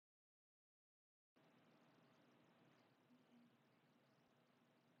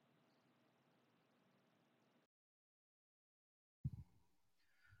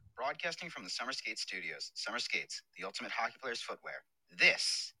Broadcasting from the Summer Skates Studios, Summer Skates, the ultimate hockey player's footwear.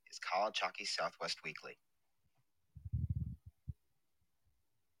 This is College Hockey Southwest Weekly.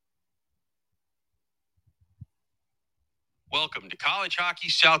 Welcome to College Hockey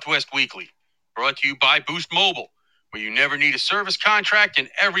Southwest Weekly, brought to you by Boost Mobile, where you never need a service contract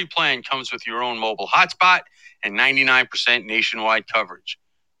and every plan comes with your own mobile hotspot and 99% nationwide coverage.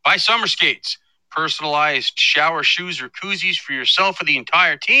 By Summer Skates, personalized shower shoes or koozies for yourself or the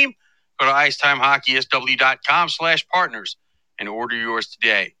entire team. Go to icetimehockeysw.com/partners and order yours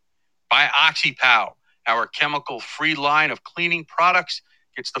today. By OxyPow, our chemical-free line of cleaning products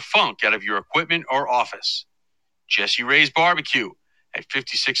gets the funk out of your equipment or office. Jesse Ray's Barbecue at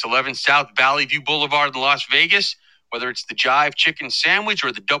 5611 South Valley View Boulevard in Las Vegas. Whether it's the Jive Chicken Sandwich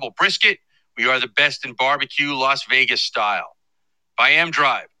or the Double Brisket, we are the best in barbecue Las Vegas style. By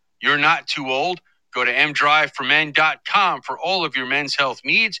M-Drive, you're not too old. Go to mdriveformen.com for all of your men's health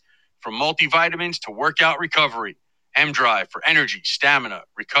needs, from multivitamins to workout recovery. M-Drive for energy, stamina,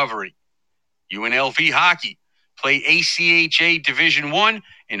 recovery. UNLV Hockey. Play ACHA Division I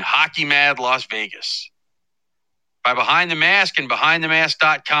in Hockey Mad Las Vegas. By Behind the Mask and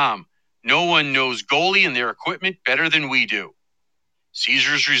BehindTheMask.com. No one knows goalie and their equipment better than we do.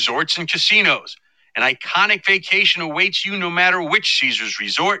 Caesars Resorts and Casinos. An iconic vacation awaits you no matter which Caesars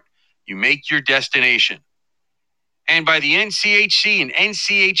resort you make your destination. And by the NCHC and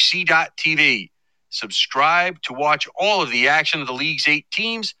NCHC.TV. Subscribe to watch all of the action of the league's 8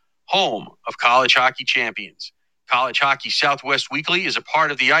 teams, home of college hockey champions. College Hockey Southwest Weekly is a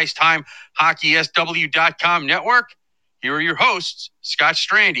part of the IcetimeHockeySW.com network. Here are your hosts, Scott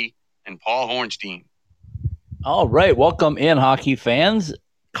Strandy and Paul Hornstein. All right, welcome in, hockey fans,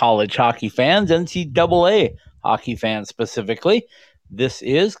 college hockey fans, NCAA hockey fans specifically. This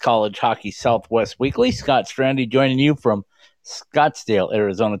is College Hockey Southwest Weekly. Scott Strandy joining you from Scottsdale,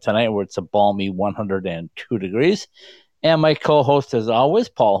 Arizona tonight, where it's a balmy 102 degrees. And my co-host, as always,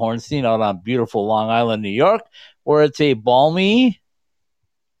 Paul Hornstein, out on beautiful Long Island, New York, where it's a balmy...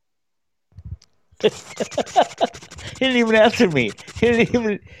 He didn't even answer me.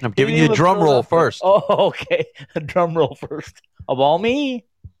 I'm giving you a drum roll first. Oh, okay. A drum roll first. A balmy?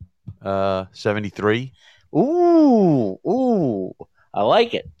 73. Ooh. I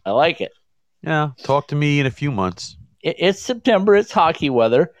like it. Yeah, talk to me in a few months. It's September. It's hockey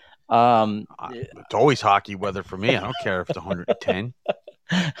weather. It's always hockey weather for me. I don't care if it's 110.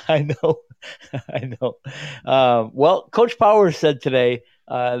 I know. Well, Coach Powers said today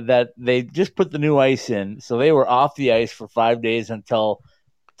that they just put the new ice in, so they were off the ice for 5 days until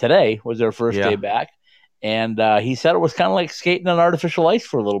today was their first day back. And he said it was kind of like skating on artificial ice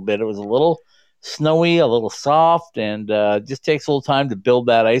for a little bit. It was a little snowy, a little soft, and just takes a little time to build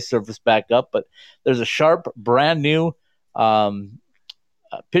that ice surface back up. But there's a sharp, brand new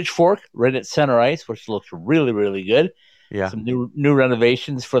pitchfork right at center ice, which looks really, really good. Yeah. Some new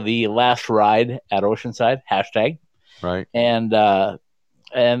renovations for the last ride at Oceanside, #. Right. And the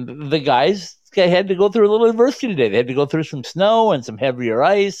guys had to go through a little adversity today. They had to go through some snow and some heavier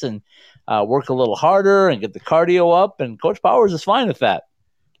ice and work a little harder and get the cardio up. And Coach Powers is fine with that.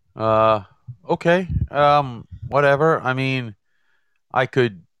 Okay. Whatever. I mean, I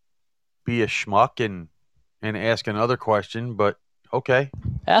could be a schmuck and ask another question, but okay.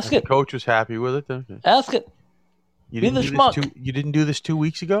 Ask it. The coach was happy with it. Okay. Ask it. You didn't do this 2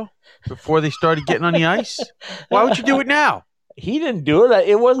 weeks ago before they started getting on the ice? Why would you do it now? He didn't do it.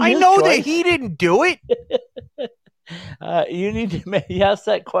 It wasn't his choice. That he didn't do it. You need to ask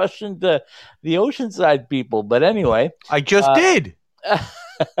that question to the Oceanside people. But anyway. I just did.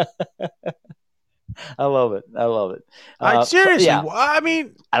 I love it. Seriously. Yeah. I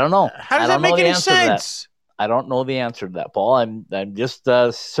mean. I don't know. How does that make any sense? I don't know the answer to that, Paul. I'm just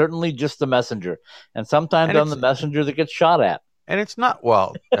certainly just the messenger. And sometimes I'm the messenger that gets shot at. And it's not,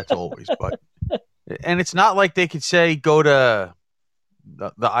 well, that's always, but. And it's not like they could say, go to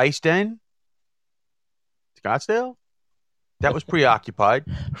the Ice Den, Scottsdale. That was preoccupied.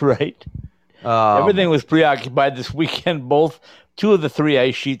 Right. Everything was preoccupied this weekend. Two of the 3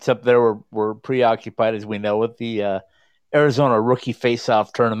 ice sheets up there were preoccupied, as we know, with the Arizona Rookie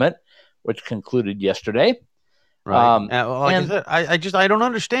Face-Off Tournament, which concluded yesterday. Right. I said, I don't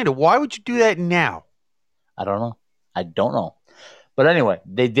understand it. Why would you do that now? I don't know. But anyway,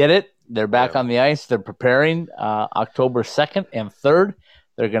 they did it. They're back on the ice. They're preparing October 2nd and 3rd.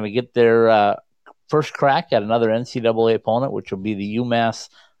 They're going to get their first crack at another NCAA opponent, which will be the UMass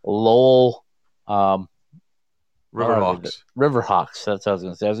Lowell Riverhawks. Riverhawks. That's what I was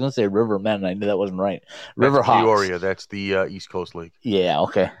going to say. I was going to say Rivermen. I knew that wasn't right. That's Riverhawks. Peoria. That's the East Coast League. Yeah,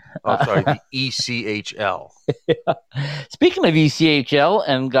 okay. Oh, sorry, the ECHL. Speaking of ECHL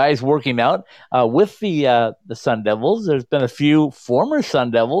and guys working out with the Sun Devils, there's been a few former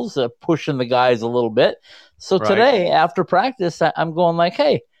Sun Devils pushing the guys a little bit. So today, after practice, I'm going like,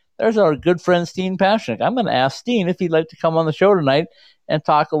 hey, there's our good friend Steen Pashnik. I'm going to ask Steen if he'd like to come on the show tonight and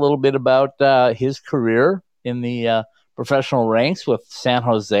talk a little bit about his career in the professional ranks with San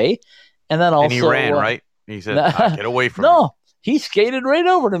Jose. And then also... And he ran, right? He said, get away from me. No, he skated right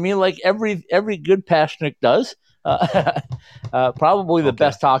over to me like every good Pashnik does. Probably the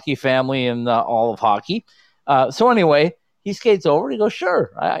best hockey family in all of hockey. So anyway, he skates over. He goes, sure,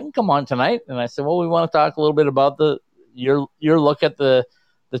 I can come on tonight. And I said, well, we want to talk a little bit about your look at the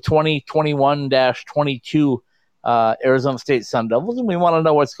 2021-22 Arizona State Sun Devils, and we want to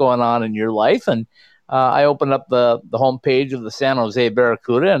know what's going on in your life. And I opened up the homepage of the San Jose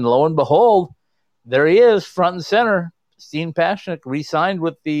Barracuda, and lo and behold, there he is, front and center. Steen Pashnik re-signed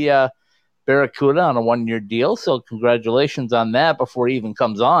with the Barracuda on a 1-year deal, so congratulations on that before he even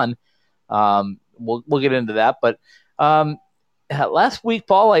comes on. We'll get into that, but last week,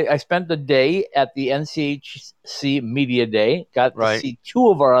 Paul, I spent the day at the NCHC Media Day. Got to see two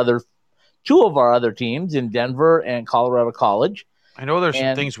of our other teams in Denver and Colorado College. I know there's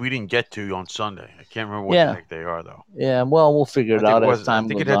some things we didn't get to on Sunday. I can't remember what the heck they are, though. Yeah, well, we'll figure it out as time goes on. I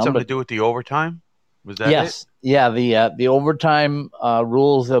think it had something to do with the overtime. Was that it? Yeah, the overtime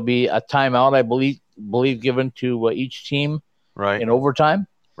rules. There'll be a timeout, I believe given to each team in overtime.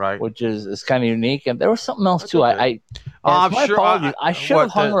 Right, which is kind of unique. And there was something else too. Okay. I'm sure. I should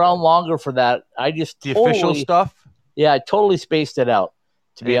have hung around longer for that. I just the official stuff. Yeah, I totally spaced it out.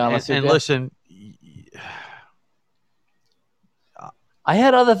 To be honest with you. And listen, I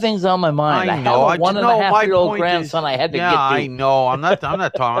had other things on my mind. I know. I have a 1.5-year-old grandson. I had to get to. I know. I'm not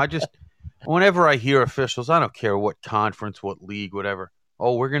talking. Whenever I hear officials, I don't care what conference, what league, whatever.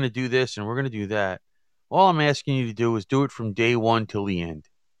 Oh, we're going to do this and we're going to do that. All I'm asking you to do is do it from day one till the end.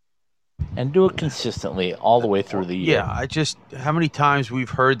 And do it consistently all the way through the year. Yeah, how many times we've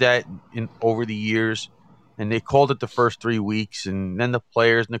heard that over the years, and they called it the first 3 weeks, and then the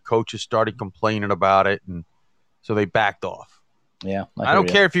players and the coaches started complaining about it, and so they backed off. Yeah, I don't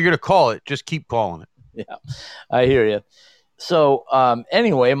care if you're going to call it, just keep calling it. Yeah, I hear you. So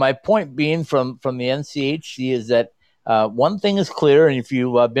anyway, my point being from the NCHC is that one thing is clear, and if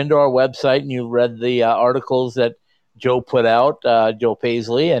you've been to our website and you've read the articles that Joe put out, Joe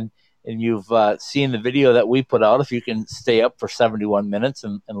Paisley, and you've seen the video that we put out, if you can stay up for 71 minutes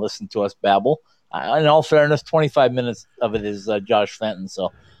and listen to us babble. In all fairness, 25 minutes of it is Josh Fenton.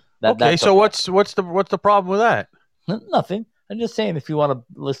 So what's the problem with that? Nothing. I'm just saying if you want to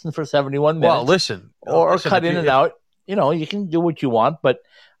listen for 71 minutes. Well, listen. Or cut in and out. You can do what you want, but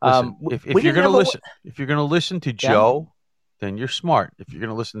if you're going to listen to Joe, then you're smart. If you're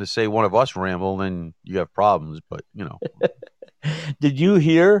going to listen to, say, one of us ramble, then you have problems, but, Did you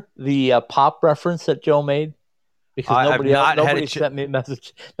hear the pop reference that Joe made? Because nobody sent me a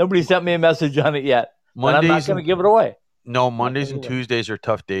message. Nobody sent me a message on it yet. But I'm not going to give it away. No, Mondays and Tuesdays are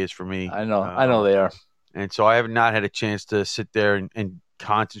tough days for me. I know they are. And so I have not had a chance to sit there and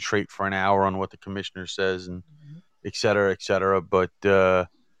concentrate for an hour on what the commissioner says and et cetera, et cetera. But we're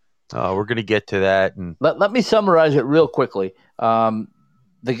going to get to that. And let me summarize it real quickly.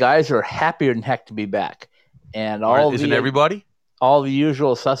 The guys are happier than heck to be back. And isn't everybody? All the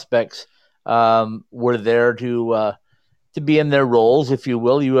usual suspects were there to be in their roles, if you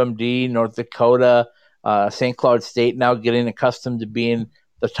will. UMD, North Dakota, St. Cloud State now getting accustomed to being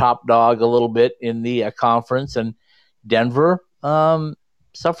the top dog a little bit in the conference. And Denver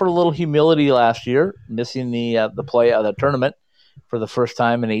suffered a little humility last year, missing the tournament for the first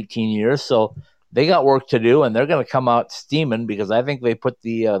time in 18 years. So they got work to do, and they're going to come out steaming because I think they put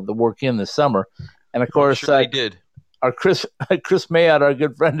the work in this summer. And, of course, they did. Our Chris Mayotte, our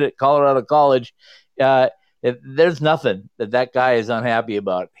good friend at Colorado College, there's nothing that guy is unhappy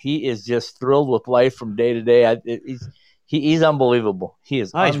about. He is just thrilled with life from day to day. He's unbelievable.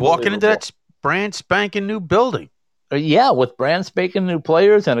 He's walking into that brand spanking new building. Yeah, with brand spanking new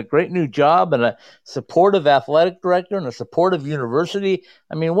players and a great new job and a supportive athletic director and a supportive university.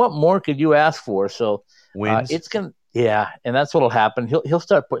 I mean, what more could you ask for? So wins. And that's what'll happen. He'll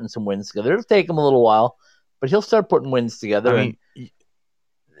start putting some wins together. It'll take him a little while, but he'll start putting wins together. That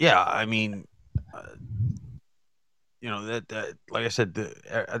like I said,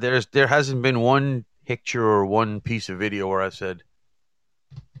 there hasn't been one picture or one piece of video where I said,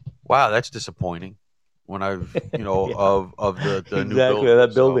 "Wow, that's disappointing." when I've Yeah. of the new Exactly, building.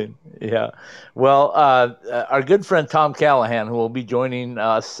 that So, building. Yeah. Well, our good friend Tom Callahan, who will be joining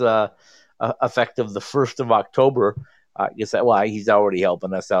us effective the 1st of October. I guess he's already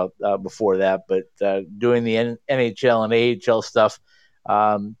helping us out before that, but doing the NHL and AHL stuff,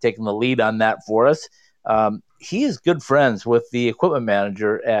 taking the lead on that for us. He is good friends with the equipment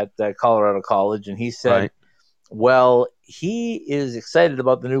manager at Colorado College, and he said, right. well, he is excited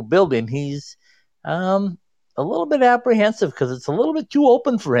about the new building. He's a little bit apprehensive because it's a little bit too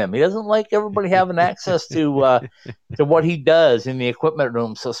open for him. He doesn't like everybody having access to what he does in the equipment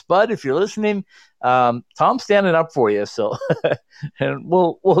room. So, Spud, if you're listening, Tom's standing up for you. So, and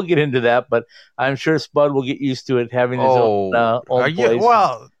we'll get into that. But I'm sure Spud will get used to it having his own place.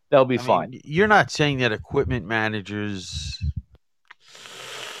 Well, that'll be fine. You're not saying that equipment managers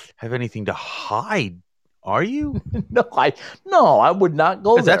have anything to hide, are you? No, I would not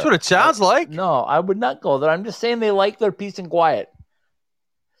go there. That's what it sounds like. No, I would not go there. I'm just saying they like their peace and quiet.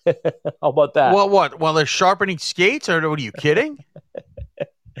 How about that? Well, what? While they're sharpening skates, or what? Are you kidding?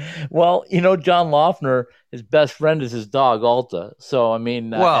 Well, John Loeffner, his best friend is his dog Alta. So I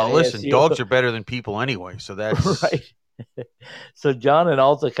mean, listen, dogs are better than people anyway. So that's right. So John and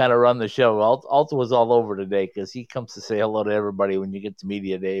Alta kind of run the show. Alta was all over today because he comes to say hello to everybody when you get to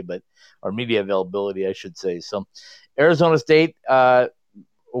media day, or media availability, I should say. So Arizona State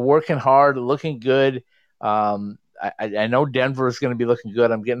working hard, looking good. I know Denver is going to be looking good.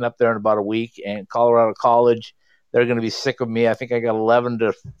 I'm getting up there in about a week, and Colorado College, they're going to be sick of me. I think I got 11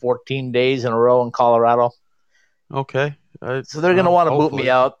 to 14 days in a row in Colorado. Okay. So they're going to want to boot me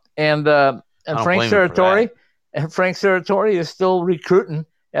out. And Frank Serratore. And Frank Serratore is still recruiting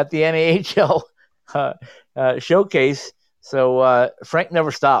at the NAHL showcase. So Frank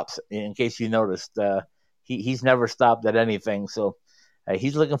never stops, in case you noticed. He's never stopped at anything. So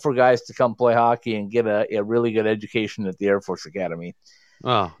he's looking for guys to come play hockey and get a really good education at the Air Force Academy.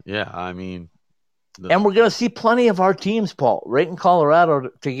 Oh, yeah. I mean. And we're going to see plenty of our teams, Paul, right in Colorado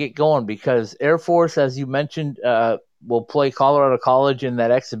to get going, because Air Force, as you mentioned, will play Colorado College in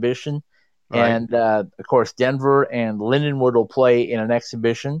that exhibition. Right. And, of course, Denver and Lindenwood will play in an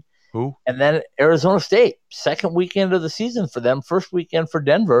exhibition. Who? And then Arizona State, second weekend of the season for them, first weekend for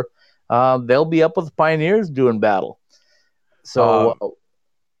Denver. They'll be up with the Pioneers doing battle. So,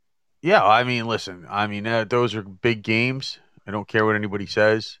 yeah, I mean, listen, those are big games. I don't care what anybody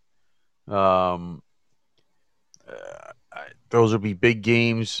says. Those will be big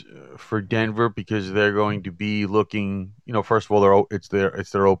games for Denver because they're going to be looking, first of all, it's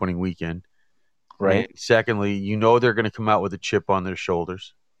their opening weekend. Right. And secondly, they're going to come out with a chip on their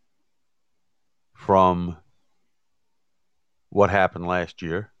shoulders from what happened last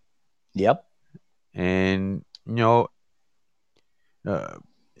year. Yep. And, with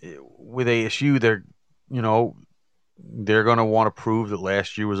ASU, they're going to want to prove that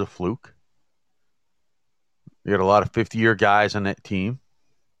last year was a fluke. They got a lot of 50-year guys on that team.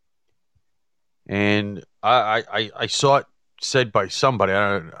 And I saw it said by somebody,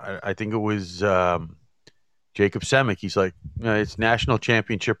 I think it was Jacob Semick. He's like, it's national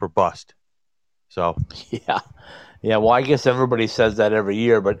championship or bust. So yeah. Well, I guess everybody says that every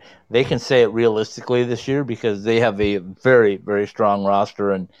year, but they can say it realistically this year because they have a very, very strong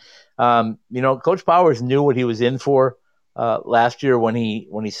roster. And Coach Powers knew what he was in for last year when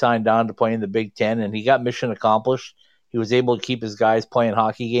he signed on to play in the Big Ten, and he got mission accomplished. He was able to keep his guys playing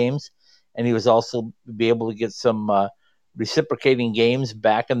hockey games, and he was also be able to get some reciprocating games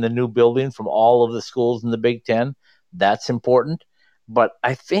back in the new building from all of the schools in the Big Ten. That's important. But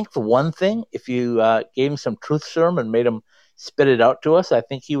I think the one thing, if you gave him some truth serum and made him spit it out to us, I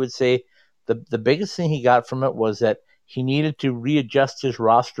think he would say the biggest thing he got from it was that he needed to readjust his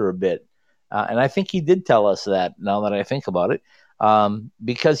roster a bit. And I think he did tell us that, now that I think about it,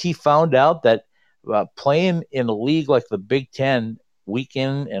 because he found out that playing in a league like the Big Ten week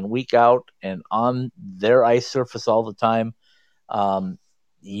in and week out and on their ice surface all the time,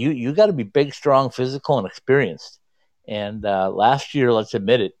 you got to be big, strong, physical, and experienced. And last year, let's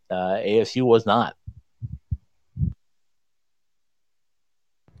admit it, ASU was not.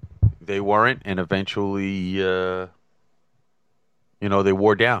 They weren't, and eventually, they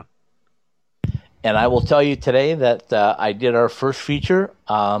wore down. And I will tell you today that I did our first feature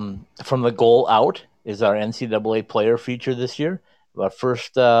from the goal out is our NCAA player feature this year. Our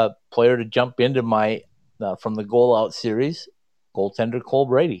first player to jump into my from the goal out series, goaltender Cole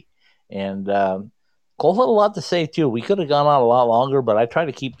Brady. And Cole had a lot to say, too. We could have gone on a lot longer, but I try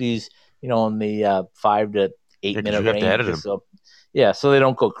to keep these, in the 5 to 8 minute range. So they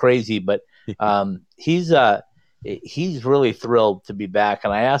don't go crazy. But he's he's really thrilled to be back.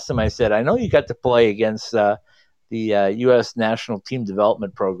 And I asked him, I said, I know you got to play against the U.S. National Team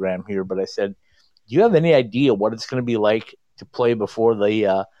Development Program here, but I said, do you have any idea what it's going to be like to play before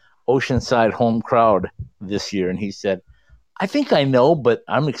the Oceanside home crowd this year? And he said, I think I know, but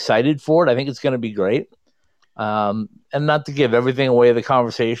I'm excited for it. I think it's going to be great. And not to give everything away of the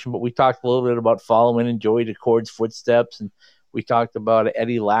conversation, but we talked a little bit about following in Joey Dacord's footsteps, and we talked about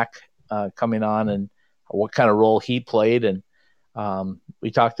Eddie Lack coming on and what kind of role he played, and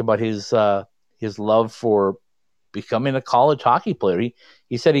we talked about his love for becoming a college hockey player.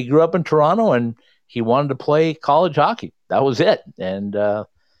 He said he grew up in Toronto and he wanted to play college hockey. That was it. And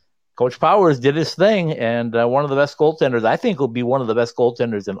Coach Powers did his thing, and one of the best goaltenders. I think will be one of the best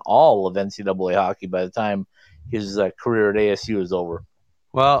goaltenders in all of NCAA hockey by the time his career at ASU is over.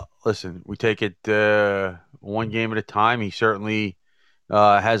 Well, listen, we take it one game at a time. He certainly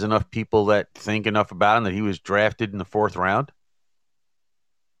has enough people that think enough about him that he was drafted in the 4th round.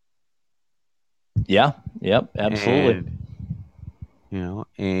 Yeah, yep, absolutely.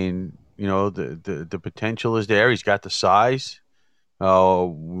 And the potential is there. He's got the size.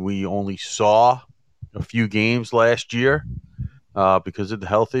 We only saw a few games last year because of the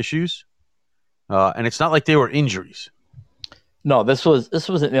health issues, and it's not like they were injuries. No, this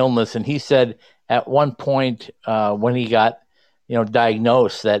was an illness, and he said at one point when he got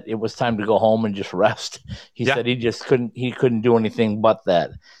diagnosed that it was time to go home and just rest. He said he just couldn't do anything but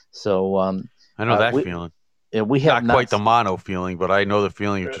that. So I know that feeling. We have not quite the mono feeling, but I know the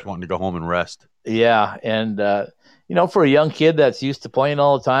feeling of just wanting to go home and rest. Yeah, and for a young kid that's used to playing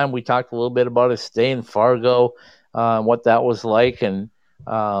all the time, we talked a little bit about his stay in Fargo, what that was like, and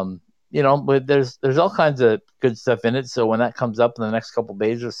but there's all kinds of good stuff in it. So when that comes up in the next couple of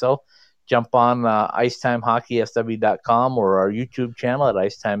days or so, jump on IcetimeHockeySW.com or our YouTube channel at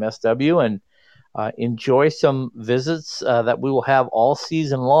IcetimeSW and enjoy some visits that we will have all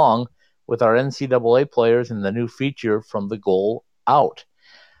season long with our NCAA players and the new feature From the Goal Out.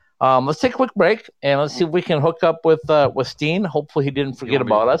 Let's take a quick break and let's see if we can hook up with Steen. Hopefully he didn't forget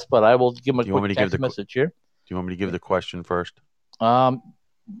about us, but I will give him a quick text message here. Do you want me to give the question first? Yeah,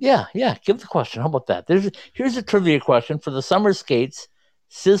 give the question. How about that? Here's a trivia question for the Summer Skates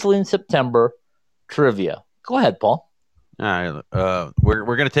Sizzling September trivia. Go ahead, Paul. All right, we're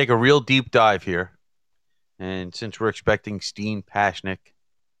going to take a real deep dive here, and since we're expecting Steen Pashnik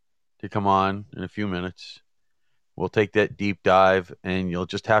to come on in a few minutes, we'll take that deep dive, and you'll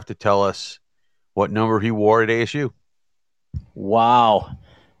just have to tell us what number he wore at ASU. Wow.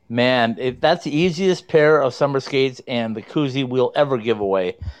 Man, that's the easiest pair of summer skates and the koozie we'll ever give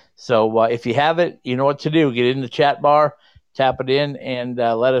away. So if you have it, you know what to do. Get in the chat bar, tap it in, and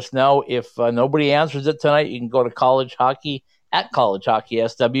let us know. If nobody answers it tonight, you can go to College Hockey at College Hockey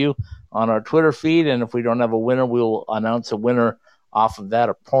SW on our Twitter feed. And if we don't have a winner, we'll announce a winner off of that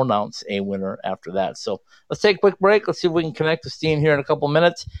or pronounce a winner after that. So let's take a quick break. Let's see if we can connect to Steen here in a couple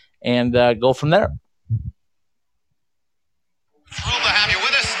minutes and go from there. Thrilled to have you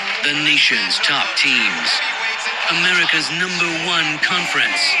with us. The nation's top teams. America's #1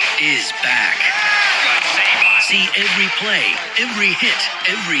 conference is back. See every play, every hit,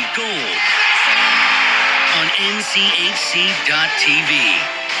 every goal on NCHC.TV.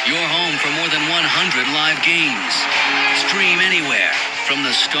 Your home for more than 100 live games. Stream anywhere from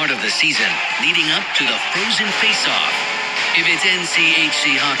the start of the season, leading up to the Frozen Face-Off. If it's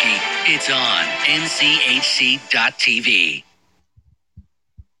NCHC hockey, it's on NCHC.TV.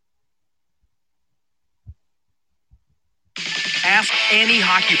 Ask any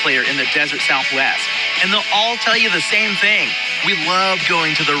hockey player in the Desert Southwest, and they'll all tell you the same thing. We love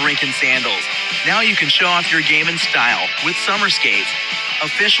going to the rink in sandals. Now you can show off your game in style with summer skates.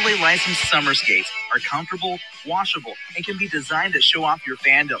 Officially licensed summer skates are comfortable, washable, and can be designed to show off your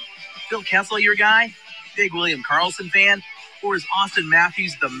fandom. Phil Kessel your guy? Big William Karlsson fan? Or is Austin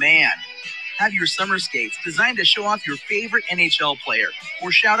Matthews the man? Have your summer skates designed to show off your favorite NHL player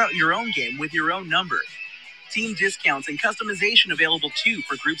or shout out your own game with your own number. Team discounts and customization available too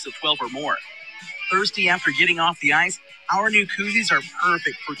for groups of 12 or more. Thirsty after getting off the ice? Our new koozies are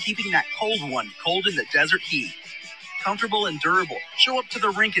perfect for keeping that cold one cold in the desert heat. Comfortable and durable, show up to the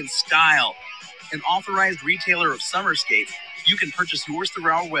rink in style. An authorized retailer of summer skates, you can purchase yours through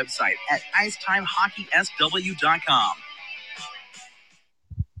our website at IcetimeHockeySW.com.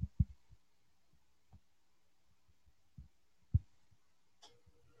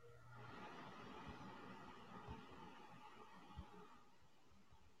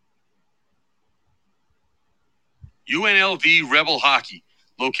 UNLV Rebel Hockey,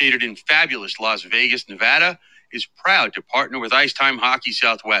 located in fabulous Las Vegas, Nevada, is proud to partner with Icetime Hockey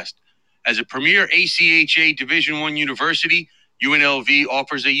Southwest. As a premier ACHA Division I university, UNLV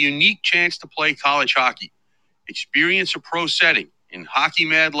offers a unique chance to play college hockey. Experience a pro setting in Hockey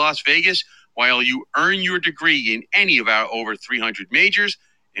Mad Las Vegas while you earn your degree in any of our over 300 majors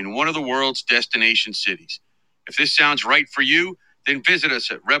in one of the world's destination cities. If this sounds right for you, then visit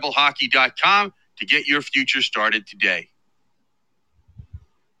us at rebelhockey.com to get your future started today.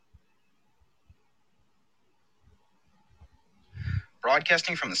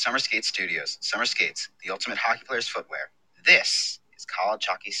 Broadcasting from the Summer Skates Studios, Summer Skates, the ultimate hockey player's footwear. This is College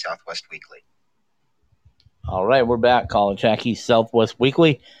Hockey Southwest Weekly. All right, we're back. College Hockey Southwest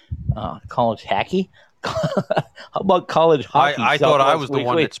Weekly. College Hockey? How about College Hockey I Southwest thought I was Weekly? the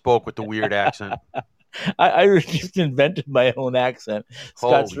one that spoke with the weird accent. I just invented my own accent.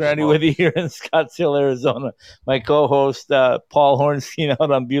 Scott Holy Strandy with you here in Scottsdale, Arizona. My co-host, Paul Hornstein,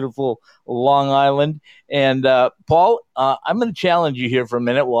 out on beautiful Long Island. And Paul, I'm going to challenge you here for a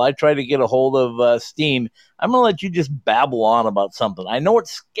minute while I try to get a hold of Steen. I'm going to let you just babble on about something. I know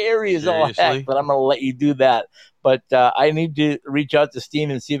it's scary as all heck, but I'm going to let you do that. But I need to reach out to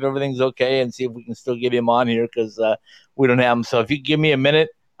Steen and see if everything's okay and see if we can still get him on here because we don't have him. So if you give me a minute,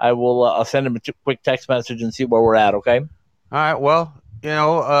 I will. I'll send him a quick text message and see where we're at. Okay. All right. Well,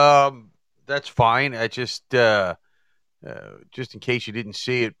 that's fine. I just in case you didn't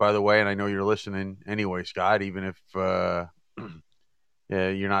see it, by the way, and I know you're listening anyway, Scott. Even if you're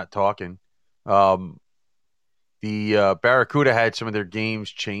not talking, the Barracuda had some of their games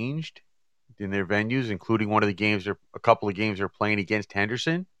changed in their venues, including one of the games. A couple of games they're playing against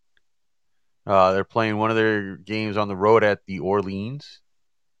Henderson. They're playing one of their games on the road at the Orleans.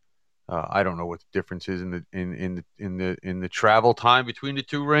 I don't know what the difference is in the travel time between the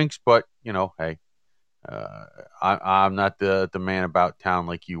two rinks, but hey, I'm not the man about town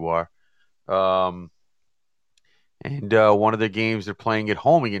like you are. And one of the games they're playing at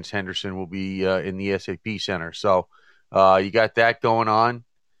home against Henderson will be in the SAP Center. So you got that going on.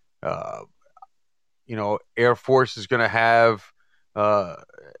 Air Force is going to have,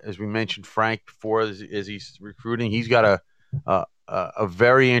 as we mentioned, Frank before, as he's recruiting, he's got a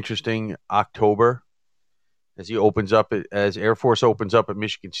very interesting October as Air Force opens up at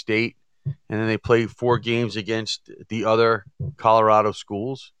Michigan State, and then they play 4 games against the other Colorado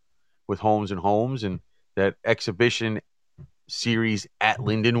schools with homes and that exhibition series at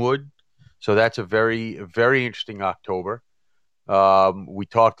Lindenwood. So that's a very, very interesting October. We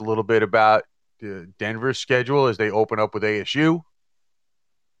talked a little bit about Denver's schedule as they open up with ASU.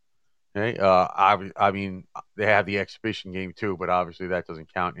 Okay. I mean, they have the exhibition game too, but obviously that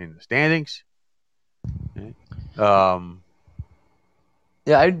doesn't count in the standings. Okay.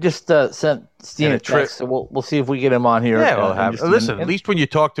 Yeah, I just sent Steen a text, so we'll see if we get him on here. Yeah, listen. At least when you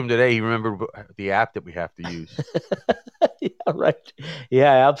talk to him today, he remembered the app that we have to use. Yeah, right.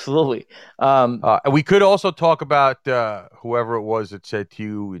 Yeah, absolutely. We could also talk about whoever it was that said to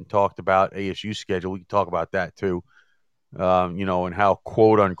you and talked about ASU schedule. We can talk about that too. And how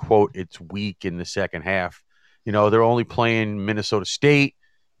quote unquote it's weak in the second half. They're only playing Minnesota State,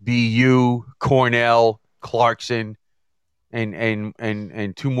 BU, Cornell, Clarkson,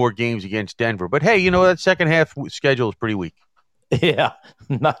 and 2 more games against Denver. But hey, that second half schedule is pretty weak. Yeah,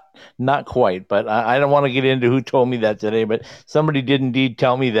 not quite, but I don't want to get into who told me that today, but somebody did indeed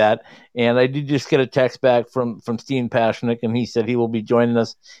tell me that, and I did just get a text back from Steen Pasechnik, and he said he will be joining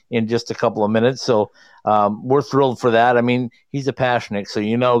us in just a couple of minutes, so we're thrilled for that. I mean, he's a Pasechnik, so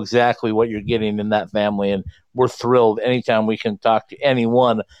you know exactly what you're getting in that family, and we're thrilled anytime we can talk to any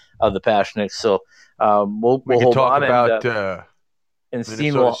one of the Pasechniks, so we'll hold talk on about and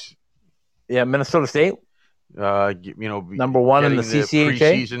Steen will, Minnesota State. Number one in the CCHA,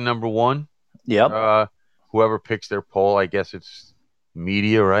 preseason number 1. Yep. Whoever picks their poll, I guess it's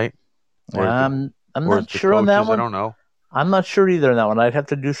media, right? I'm not sure on that one. I don't know. I'm not sure either on that one. I'd have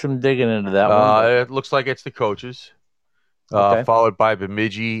to do some digging into that one. It looks like it's the coaches, Okay. followed by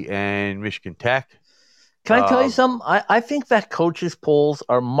Bemidji and Michigan Tech. Can I tell you something? I think that coaches' polls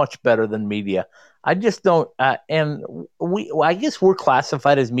are much better than media. I just don't, and I guess we're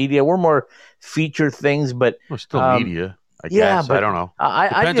classified as media. We're more featured things, but We're still media, I guess. yeah, but I don't know. I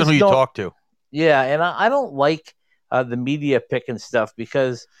Depends just on who you don't- talk to. Yeah, and I don't like the media picking stuff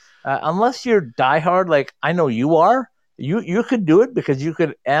because unless you're diehard, like I know you are, you could do it because you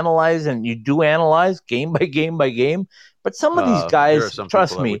could analyze, and you do analyze game by game by game. But some of these There are guys, some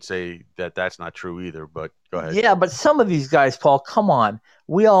trust people that me, would say that that's not true either, but go ahead. yeah, but some of these guys, Paul, come on.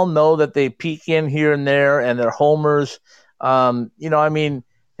 We all know that they peek in here and there, and they're homers. They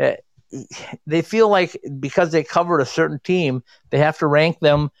feel like because they covered a certain team, they have to rank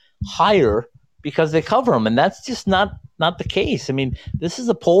them higher because they cover them, and that's just not the case. I mean, this is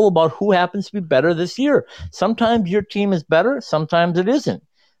a poll about who happens to be better this year. Sometimes your team is better, sometimes it isn't.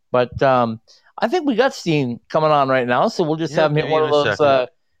 But I think we got Steen coming on right now, so we'll just have him hit one of those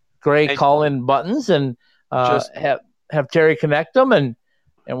gray call-in buttons and have Terry connect them, and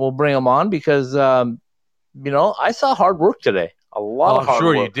we'll bring them on because I saw hard work today. A lot of hard work.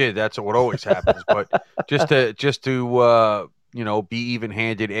 I'm sure you did. That's what always happens. But just to be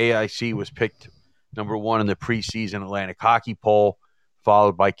even-handed, AIC was picked number 1 in the preseason Atlantic Hockey Poll,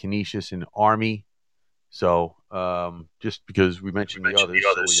 followed by Canisius and Army. So just because we mentioned the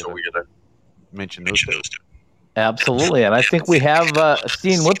others, so we got to mention those two. Absolutely, and I think we have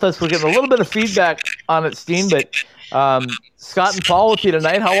Steen with us. We're getting a little bit of feedback on it, Steen, but Scott and Paul with you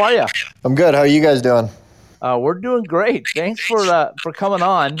tonight. How are you? I'm good. How are you guys doing? We're doing great. Thanks for coming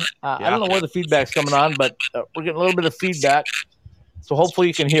on. I don't know where the feedback's coming on, but we're getting a little bit of feedback, so hopefully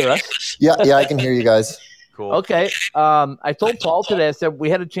you can hear us. Yeah, I can hear you guys. Cool. Okay. I told Paul today, I said we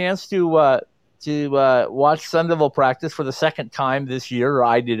had a chance to watch Sun Devil practice for the second time this year, or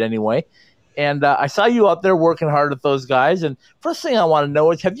I did anyway. And I saw you out there working hard with those guys. And first thing I want to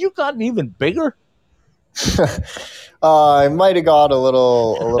know is, have you gotten even bigger? I might have got a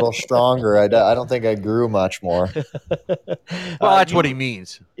little stronger. I don't think I grew much more. Well, that's what he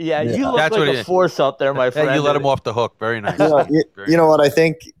means. Yeah, you look like a force out there, my friend. Hey, you let him off the hook. Very nice. You know what? I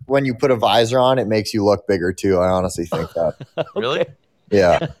think when you put a visor on, it makes you look bigger too. I honestly think that. Really?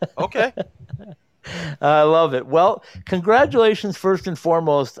 Yeah. Okay. I love it. Well, congratulations first and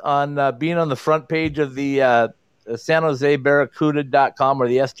foremost on being on the front page of the San Jose Barracuda.com or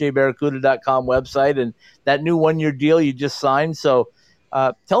the sjbarracuda.com website, and that new 1-year deal you just signed. So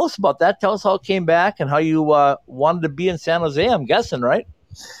tell us about that. Tell us how it came back and how you wanted to be in San Jose, I'm guessing, right?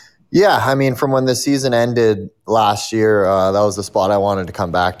 Yeah, I mean, from when the season ended last year, that was the spot I wanted to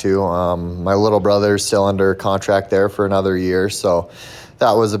come back to. My little brother's still under contract there for another year, so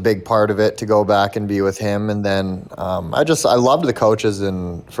that was a big part of it, to go back and be with him. And then I loved the coaches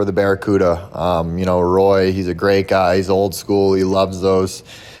for the Barracuda. Roy, he's a great guy. He's old school. He loves those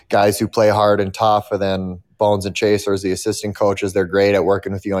guys who play hard and tough. And then Bones and Chasers, the assistant coaches, they're great at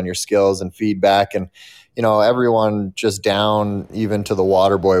working with you on your skills and feedback. And, everyone just down even to the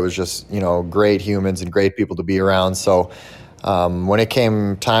water boy was just, great humans and great people to be around. So when it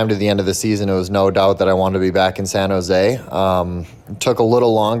came time to the end of the season, it was no doubt that I wanted to be back in San Jose. It took a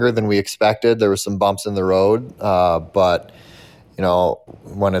little longer than we expected. There were some bumps in the road, but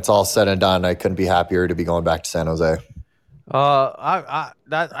when it's all said and done, I couldn't be happier to be going back to San Jose. I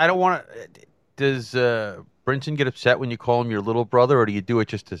don't want to. Does Brinson get upset when you call him your little brother, or do you do it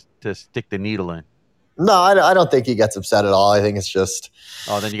just to stick the needle in? No, I don't think he gets upset at all. I think it's just.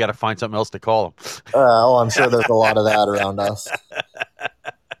 Oh, then you got to find something else to call him. I'm sure there's a lot of that around us.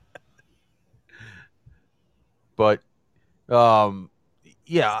 But,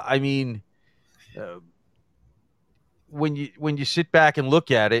 yeah, I mean, when you sit back and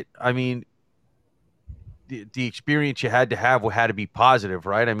look at it, I mean, the experience you had to be positive,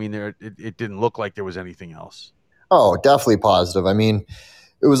 right? I mean, it didn't look like there was anything else. Oh, definitely positive. I mean,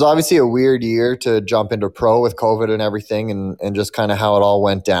 it was obviously a weird year to jump into pro with COVID and everything, and just kind of how it all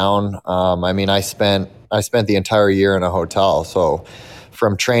went down. I mean, I spent the entire year in a hotel. So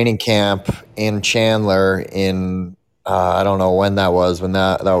from training camp in Chandler in I don't know when that was. When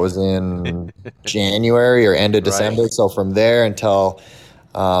that was in January or end of December. Right. So from there until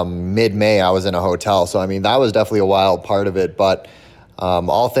mid-May, I was in a hotel. So I mean, that was definitely a wild part of it, but.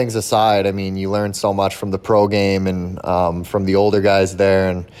 All things aside, I mean, you learn so much from the pro game and from the older guys there,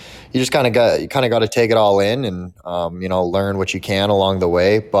 and you just kind of got to take it all in and learn what you can along the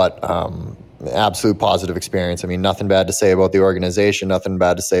way. But absolute positive experience. I mean, nothing bad to say about the organization, nothing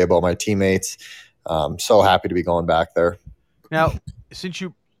bad to say about my teammates. So happy to be going back there. Now, since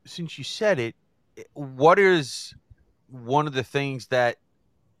you said it, what is one of the things that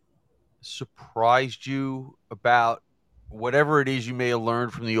surprised you about whatever it is you may have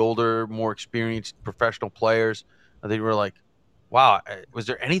learned from the older, more experienced professional players? They were like, wow, was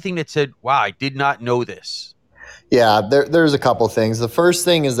there anything that said, wow, I did not know this? Yeah, there's a couple things. The first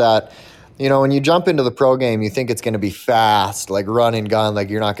thing is that, when you jump into the pro game, you think it's going to be fast, like run and gun, like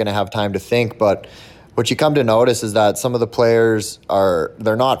you're not going to have time to think. But what you come to notice is that some of the players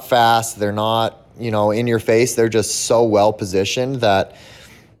they're not fast. They're not, in your face. They're just so well positioned that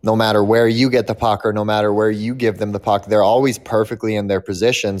no matter where you get the puck or no matter where you give them the puck, they're always perfectly in their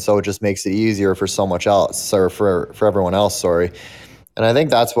position. So it just makes it easier for so much else, or for everyone else, sorry. And I think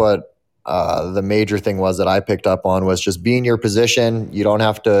that's what the major thing was that I picked up on, was just be in your position. You don't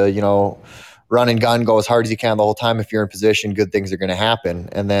have to, run and gun, go as hard as you can the whole time. If you're in position, good things are going to happen.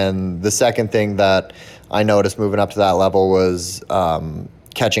 And then the second thing that I noticed moving up to that level was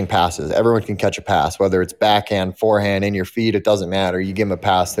catching passes. Everyone can catch a pass, whether it's backhand, forehand, in your feet, it doesn't matter. You give them a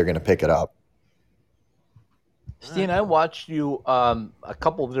pass, they're going to pick it up. Steen, I watched you a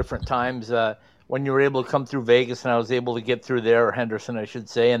couple of different times when you were able to come through Vegas, and I was able to get through there, or Henderson, I should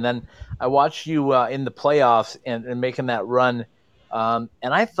say. And then I watched you in the playoffs and making that run. And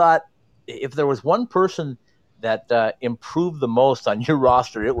I thought if there was one person that improved the most on your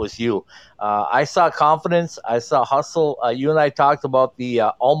roster, it was you. I saw confidence. I saw hustle. You and I talked about the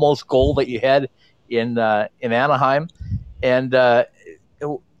almost goal that you had in Anaheim. And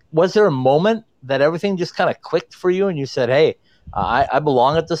was there a moment that everything just kind of clicked for you and you said, hey, I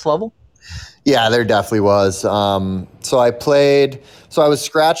belong at this level? Yeah, there definitely was. So I was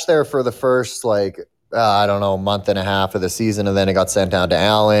scratched there for the first, month and a half of the season, and then it got sent down to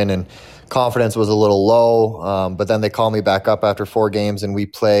Allen, and confidence was a little low. But then they called me back up after 4 games, and we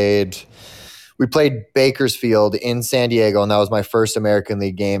played Bakersfield in San Diego, and that was my first American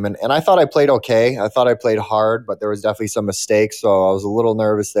League game. And I thought I played okay. I thought I played hard, but there was definitely some mistakes, so I was a little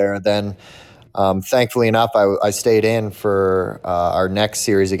nervous there. And then thankfully enough, I stayed in for our next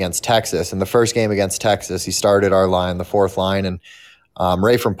series against Texas. And the first game against Texas, he started our line, the 4th line, and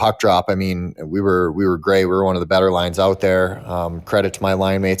right from puck drop, I mean, we were great. We were one of the better lines out there. Credit to my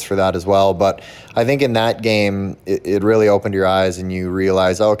line mates for that as well. But I think in that game, it really opened your eyes, and you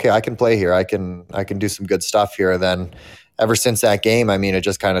realize, okay, I can play here. I can do some good stuff here. Then ever since that game, I mean, it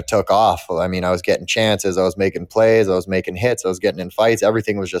just kind of took off. I mean, I was getting chances, I was making plays, I was making hits, I was getting in fights.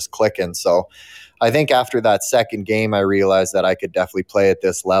 Everything was just clicking. So I think after that second game, I realized that I could definitely play at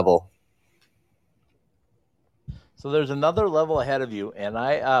this level. So there's another level ahead of you, and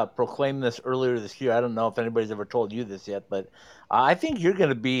I proclaimed this earlier this year. I don't know if anybody's ever told you this yet, but I think you're going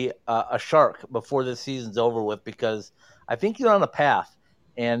to be a Shark before this season's over with, because I think you're on a path.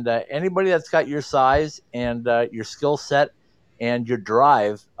 And anybody that's got your size and your skill set and your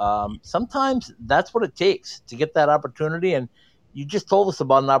drive, sometimes that's what it takes to get that opportunity. And you just told us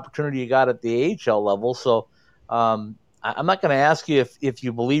about an opportunity you got at the AHL level. So I'm not going to ask you if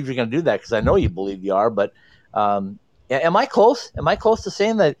you believe you're going to do that, because I know you believe you are. But am I close? Am I close to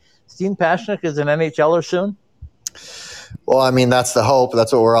saying that Steen Pasichnuk is an NHLer soon? Well, I mean, that's the hope.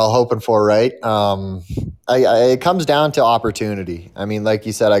 That's what we're all hoping for, right? It comes down to opportunity. I mean, like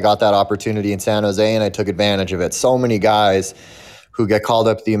you said, I got that opportunity in San Jose, and I took advantage of it. So many guys who get called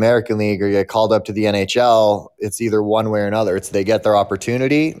up to the American League or get called up to the NHL, it's either one way or another. It's they get their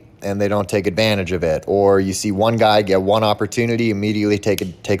opportunity and they don't take advantage of it. Or you see one guy get one opportunity, immediately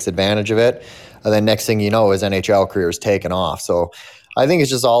takes advantage of it, and then next thing you know, his NHL career is taken off. So I think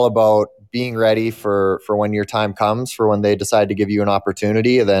it's just all about being ready for when your time comes, for when they decide to give you an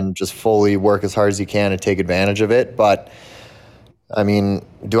opportunity, and then just fully work as hard as you can and take advantage of it. But I mean,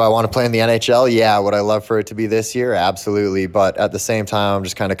 do I want to play in the NHL? Yeah. Would I love for it to be this year? Absolutely. But at the same time, I'm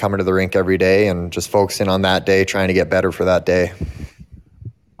just kind of coming to the rink every day and just focusing on that day, trying to get better for that day.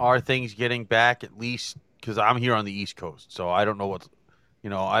 Are things getting back, at least? Because I'm here on the East Coast, so I don't know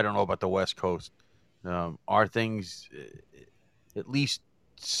I don't know about the West Coast. Are things at least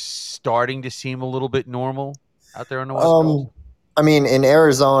starting to seem a little bit normal out there on the West Coast? I mean, in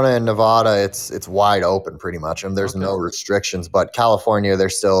Arizona and Nevada, it's wide open pretty much. I mean, there's no restrictions, but California, they're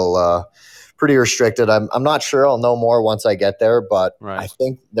still pretty restricted. I'm not sure. I'll know more once I get there, but I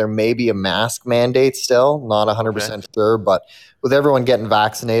think there may be a mask mandate still. Not 100% sure, but with everyone getting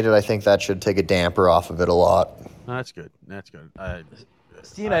vaccinated, I think that should take a damper off of it a lot. That's good. That's good.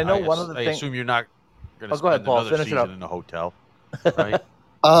 Steve, I know one of the things. I assume you're not going to go ahead, spend Paul. another Finish it season up. in a hotel, right?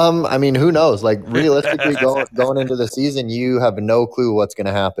 I mean, who knows? Like, realistically, going into the season, you have no clue what's going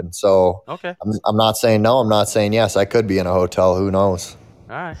to happen. So I'm not saying no. I'm not saying yes. I could be in a hotel. Who knows?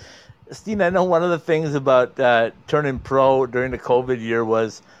 All right. Steve, I know one of the things about turning pro during the COVID year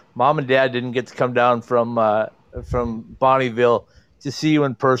was Mom and Dad didn't get to come down from Bonnyville to see you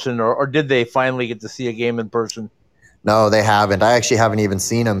in person, or did they finally get to see a game in person? No, they haven't. I actually haven't even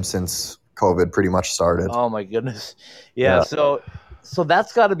seen them since COVID pretty much started. Oh, my goodness. Yeah. So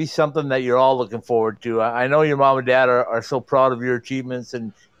that's got to be something that you're all looking forward to. I know your mom and dad are so proud of your achievements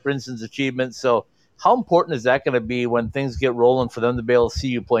and Brinson's achievements. So how important is that going to be when things get rolling for them to be able to see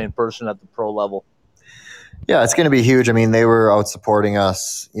you play in person at the pro level? Yeah, it's going to be huge. I mean, they were out supporting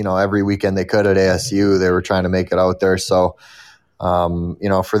us, every weekend they could at ASU. They were trying to make it out there. So,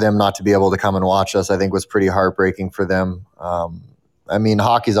 for them not to be able to come and watch us, I think was pretty heartbreaking for them. I mean,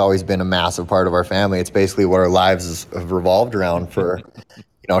 hockey's always been a massive part of our family. It's basically what our lives have revolved around for,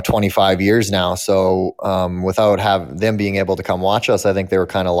 25 years now. So without them being able to come watch us, I think they were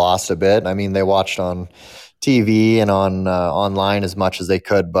kind of lost a bit. I mean, they watched on TV and on online as much as they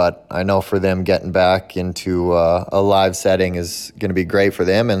could, but I know for them getting back into a live setting is going to be great for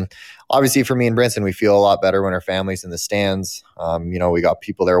them. And obviously for me and Brinson, we feel a lot better when our family's in the stands. We got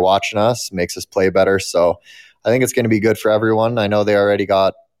people there watching us, makes us play better. So I think it's going to be good for everyone. I know they already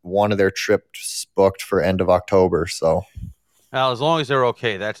got one of their trips booked for end of October. So Now, as long as they're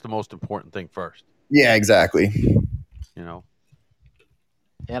okay, that's the most important thing first. yeah, exactly.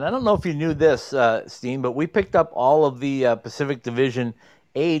 And I don't know if you knew this, Steen, but we picked up all of the Pacific Division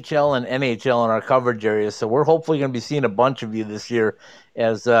AHL and NHL in our coverage area. So we're hopefully going to be seeing a bunch of you this year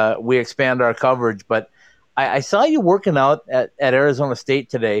as we expand our coverage. But I saw you working out at Arizona State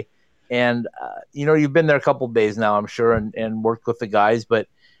today. And, you've been there a couple of days now, I'm sure, and worked with the guys. But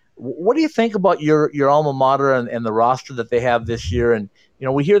what do you think about your alma mater and the roster that they have this year? And,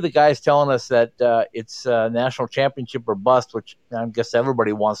 we hear the guys telling us that it's a national championship or bust, which I guess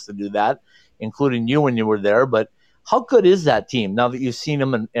everybody wants to do that, including you when you were there. But how good is that team now that you've seen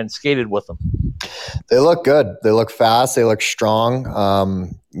them and skated with them? They look good. They look fast. They look strong.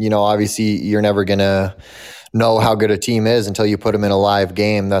 Obviously you're never going to know how good a team is until you put them in a live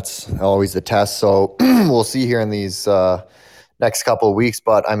game. That's always the test. So we'll see here in these next couple of weeks.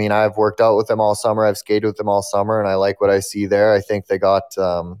 But I mean, I've worked out with them all summer. I've skated with them all summer, and I like what I see there. I think they got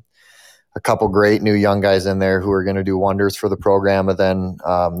a couple great new young guys in there who are going to do wonders for the program. And then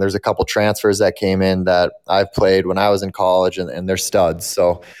there's a couple transfers that came in that I've played when I was in college, and they're studs.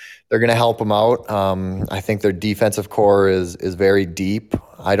 So they're going to help them out. I think their defensive core is very deep.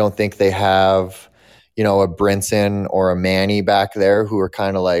 I don't think they have a Brinson or a Manny back there who are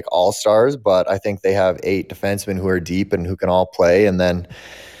kind of like all-stars, but I think they have 8 defensemen who are deep and who can all play. And then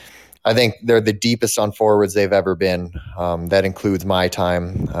I think they're the deepest on forwards they've ever been. That includes my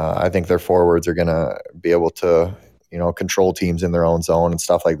time. I think their forwards are going to be able to, control teams in their own zone and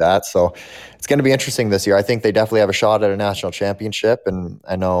stuff like that. So it's going to be interesting this year. I think they definitely have a shot at a national championship, and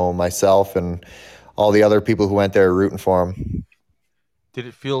I know myself and all the other people who went there are rooting for them. Did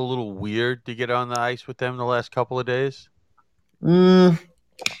it feel a little weird to get on the ice with them the last couple of days? Not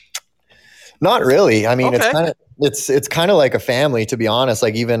really. I mean, Okay. it's kind of like a family, to be honest.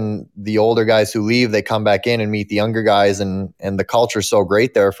 Like even the older guys who leave, they come back in and meet the younger guys, and the culture's so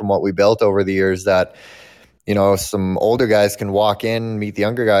great there from what we built over the years that, some older guys can walk in, meet the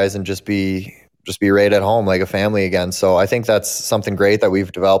younger guys, and just be right at home like a family again. So I think that's something great that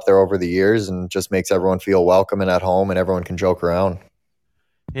we've developed there over the years, and just makes everyone feel welcome and at home, and everyone can joke around.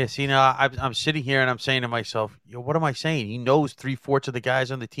 Yeah, see, now I'm sitting here and I'm saying to myself, what am I saying? He knows 3/4 of the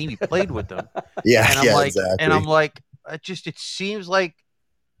guys on the team. He played with them. Yeah, And I'm like, exactly. and I'm like, it seems like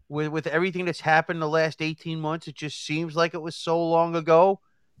with everything that's happened the last 18 months, it just seems like it was so long ago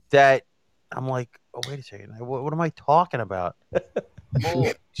that I'm like, oh, wait a second. What am I talking about?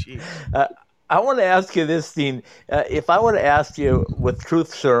 Oh, geez. I want to ask you this, Steen. If I were to ask you with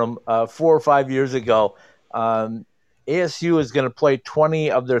Truth Serum 4 or 5 years ago, ASU is going to play 20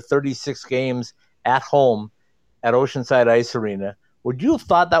 of their 36 games at home at Oceanside Ice Arena, would you have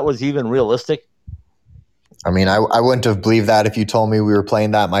thought that was even realistic? I mean, I wouldn't have believed that if you told me we were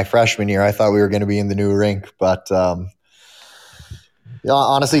playing that my freshman year. I thought we were going to be in the new rink, but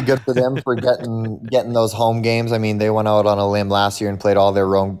honestly, good for them for getting those home games. I mean, they went out on a limb last year and played all their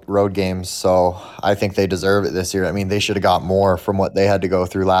road games, so I think they deserve it this year. I mean, they should have got more from what they had to go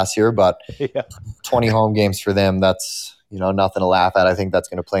through last year, but 20 home games for them, that's nothing to laugh at. I think that's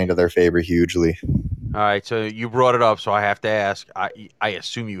going to play into their favor hugely. All right, so you brought it up, so I have to ask. I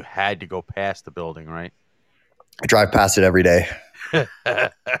assume you had to go past the building, right? I drive past it every day.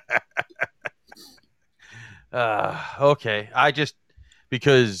 Okay.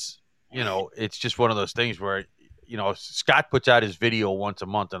 Because, it's just one of those things where, Scott puts out his video once a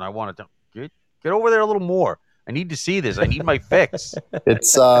month, and I wanted to get over there a little more. I need to see this. I need my fix.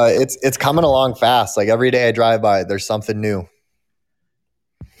 It's coming along fast. Like every day I drive by, there's something new.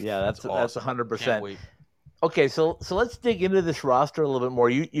 Yeah, that's awesome. 100%. Can't wait. Okay, so let's dig into this roster a little bit more.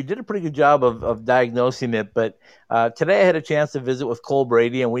 You did a pretty good job of diagnosing it, but today I had a chance to visit with Cole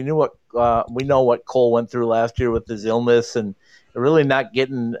Brady, and we know what Cole went through last year with his illness and really not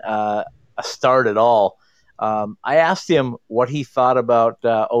getting a start at all. I asked him what he thought about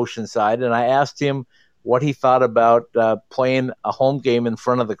Oceanside, and I asked him what he thought about playing a home game in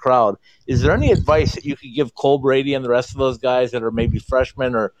front of the crowd. Is there any advice that you could give Cole Brady and the rest of those guys that are maybe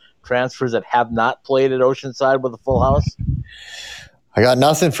freshmen or transfers that have not played at Oceanside with a full house? I got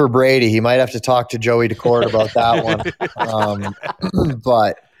nothing for Brady. He might have to talk to Joey DeCourt about that one.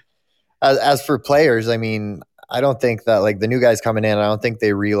 But as for players, I mean, I don't think that like the new guys coming in, I don't think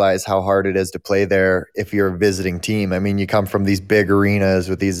they realize how hard it is to play there if you're a visiting team. I mean, you come from these big arenas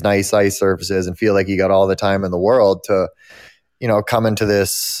with these nice ice surfaces and feel like you got all the time in the world to, come into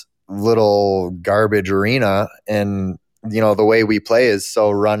this little garbage arena. And, the way we play is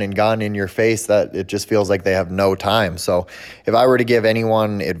so run and gun in your face that it just feels like they have no time. So if I were to give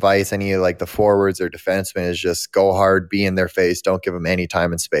anyone advice, any like the forwards or defensemen, is just go hard, be in their face, don't give them any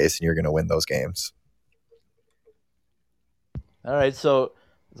time and space, and you're going to win those games. All right, so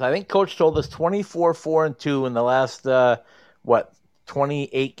I think Coach told us 24-4-2 in the last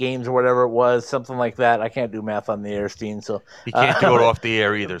 28 games or whatever it was, something like that. I can't do math on the air, Steen, so You can't do it off the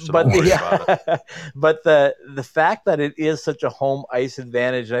air either, so don't worry about it. But the fact that it is such a home ice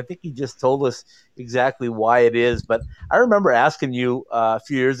advantage, and I think he just told us exactly why it is. But I remember asking you a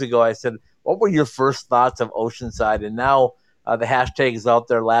few years ago, I said, what were your first thoughts of Oceanside? And now the hashtag is out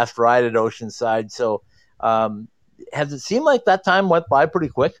there, last ride at Oceanside. So has it seemed like that time went by pretty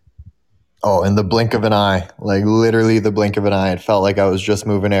quick? Oh, in the blink of an eye, like literally the blink of an eye. It felt like I was just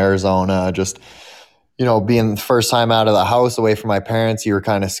moving to Arizona, just, being the first time out of the house away from my parents. You were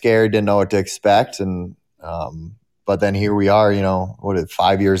kind of scared, didn't know what to expect. And, but then here we are,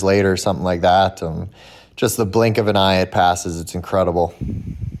 5 years later, something like that. Just the blink of an eye, it passes. It's incredible.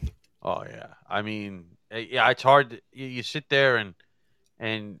 Oh yeah. I mean, yeah, it's hard. You sit there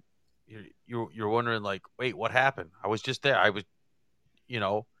and you're wondering like, wait, what happened? I was just there. I was,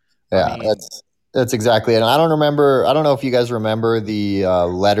 Yeah, I mean, that's exactly it. And I don't know if you guys remember the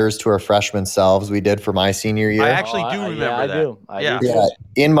letters to our freshman selves we did for my senior year. I actually do remember that. I Yeah. do. Yeah,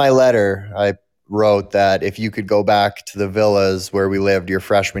 in my letter, I wrote that if you could go back to the villas where we lived your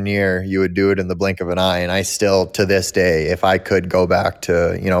freshman year, you would do it in the blink of an eye. And I still, to this day, if I could go back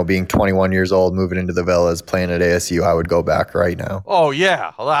to, being 21 years old, moving into the villas, playing at ASU, I would go back right now. Oh,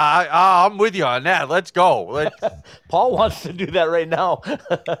 yeah. I'm with you on that. Let's go. Paul wants to do that right now.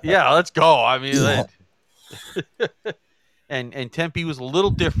 Yeah, let's go. I mean, and Tempe was a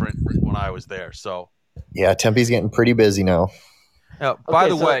little different when I was there. So, Yeah, Tempe's getting pretty busy now. by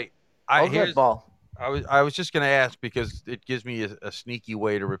the way, Paul. I was just going to ask because it gives me a sneaky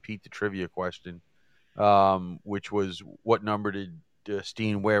way to repeat the trivia question, which was what number did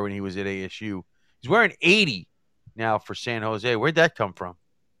Steen wear when he was at ASU? He's wearing 80 now for San Jose. Where'd that come from?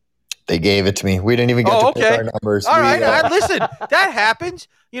 They gave it to me. We didn't even get to pick our numbers. All right. Listen, that happens.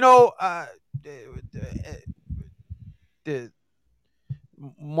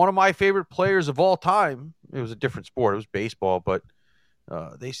 One of my favorite players of all time, it was a different sport. It was baseball, but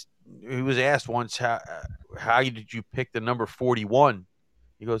he was asked once, how did you pick the number 41?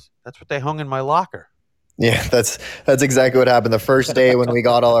 He goes, that's what they hung in my locker. Yeah, that's exactly what happened. The first day when we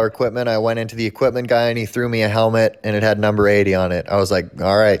got all our equipment, I went into the equipment guy and he threw me a helmet and it had number 80 on it. I was like,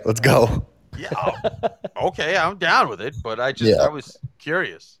 all right, let's go. Yeah. Okay, I'm down with it, but I was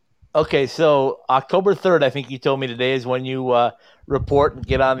curious. Okay, so October 3rd, I think you told me today, is when you report and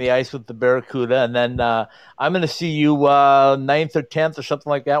get on the ice with the Barracuda. And then I'm going to see you 9th or 10th or something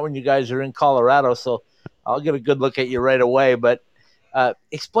like that when you guys are in Colorado. So I'll get a good look at you right away. But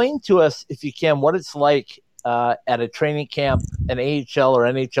explain to us, if you can, what it's like at a training camp, an AHL or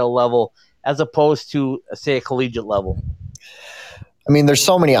NHL level, as opposed to, say, a collegiate level. I mean, there's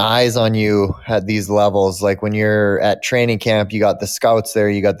so many eyes on you at these levels. Like when you're at training camp, you got the scouts there,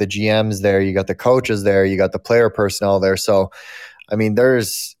 you got the GMs there, you got the coaches there, you got the player personnel there. So, I mean,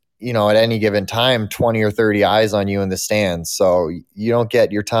 there's, at any given time, 20 or 30 eyes on you in the stands. So you don't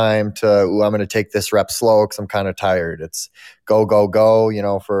get your time to, I'm going to take this rep slow because I'm kind of tired. It's go, go, go,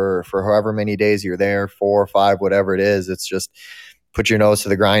 for however many days you're there, 4 or 5, whatever it is. It's just put your nose to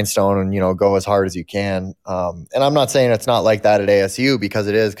the grindstone and, go as hard as you can. And I'm not saying it's not like that at ASU, because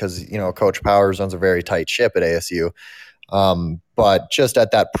it is, because, Coach Powers runs a very tight ship at ASU. But just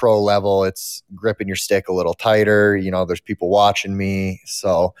at that pro level, it's gripping your stick a little tighter. There's people watching me.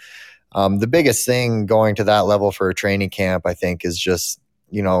 So the biggest thing going to that level for a training camp, I think, is just,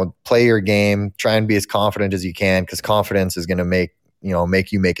 play your game, try and be as confident as you can, because confidence is going to make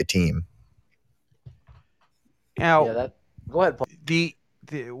you make a team. Now, go ahead, Paul.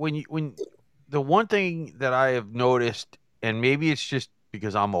 When the one thing that I have noticed, and maybe it's just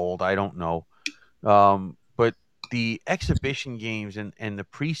because I'm old, I don't know, but the exhibition games and the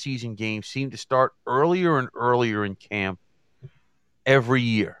preseason games seem to start earlier and earlier in camp every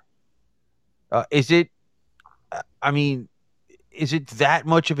year. Is it that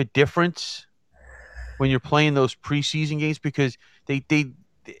much of a difference when you're playing those preseason games? Because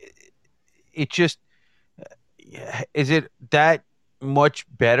is it that much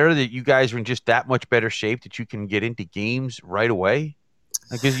better that you guys are in just that much better shape that you can get into games right away?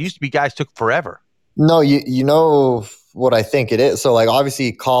 Because it used to be guys took forever. No, you know what I think it is. So like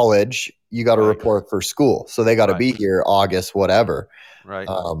obviously college, you got to Right. report for school. So they got to Right. be here August, whatever. Right.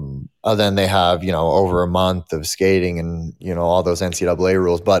 Then they have, over a month of skating and, all those NCAA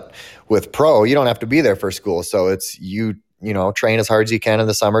rules. But with pro, you don't have to be there for school. So it's train as hard as you can in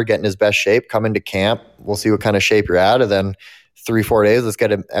the summer, get in his best shape, come into camp. We'll see what kind of shape you're at. And then 3-4 days, let's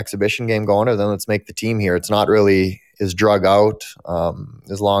get an exhibition game going, and then let's make the team here. It's not really as drug out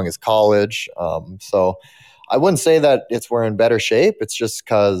as long as college. So I wouldn't say that we're in better shape. It's just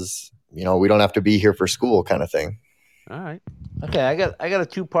because, we don't have to be here for school kind of thing. All right. Okay, I got a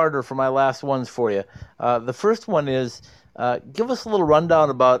two-parter for my last ones for you. The first one is give us a little rundown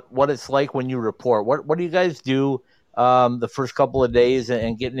about what it's like when you report. What do you guys do the first couple of days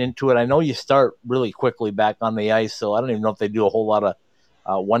and getting into it? I know you start really quickly back on the ice, so I don't even know if they do a whole lot of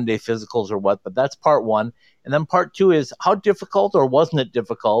one-day physicals or what, but that's part one. And then part two is how difficult or wasn't it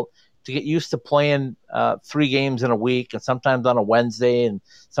difficult to get used to playing 3 games in a week, and sometimes on a Wednesday and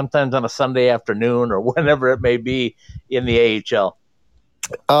sometimes on a Sunday afternoon or whenever it may be in the AHL?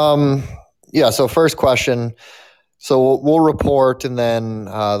 Yeah. So first question. So we'll report, and then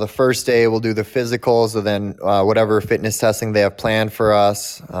the first day we'll do the physicals, and then whatever fitness testing they have planned for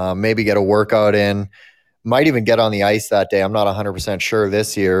us. Maybe get a workout in. Might even get on the ice that day. I'm not 100% sure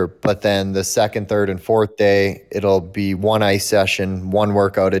this year, but then the second, third, and fourth day, it'll be 1 ice session, 1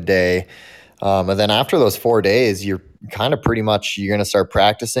 workout a day. And then after those 4 days, you're kind of pretty much, you're going to start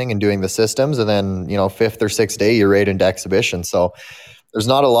practicing and doing the systems. And then, 5th or 6th day, you're right into exhibition. So there's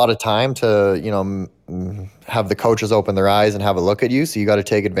not a lot of time to, have the coaches open their eyes and have a look at you. So you got to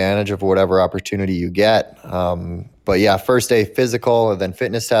take advantage of whatever opportunity you get. But yeah, first day physical, and then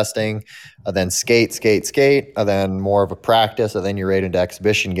fitness testing, and then skate, and then more of a practice, and then you're right into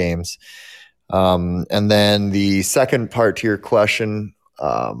exhibition games. And then the second part to your question,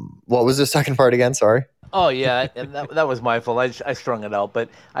 what was the second part again? Sorry. Oh, yeah, and that was my fault. I strung it out. But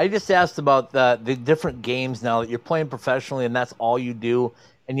I just asked about the different games now that you're playing professionally and that's all you do.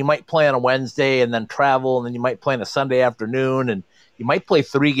 And you might play on a Wednesday and then travel, and then you might play on a Sunday afternoon, and you might play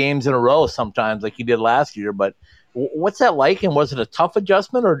 3 games in a row sometimes like you did last year. But what's that like, and was it a tough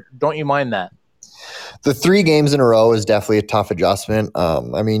adjustment, or don't you mind that? The 3 games in a row is definitely a tough adjustment.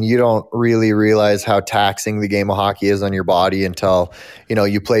 You don't really realize how taxing the game of hockey is on your body until,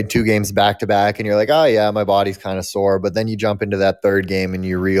 you played 2 games back to back and you're like, oh yeah, my body's kind of sore. But then you jump into that third game and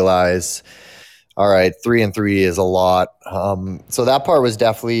you realize, all right, 3 and 3 is a lot. So that part was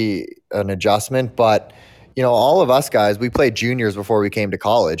definitely an adjustment, but all of us guys, we played juniors before we came to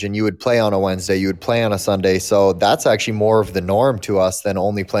college, and you would play on a Wednesday, you would play on a Sunday. So that's actually more of the norm to us than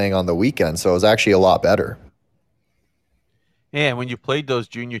only playing on the weekend. So it was actually a lot better. Yeah, and when you played those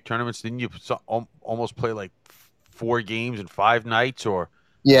junior tournaments, didn't you almost play like 4 games in 5 nights, or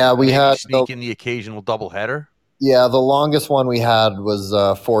yeah, we had sneak in the occasional doubleheader? Yeah, the longest one we had was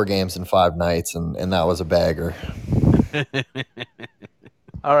 4 games in 5 nights, and that was a bagger.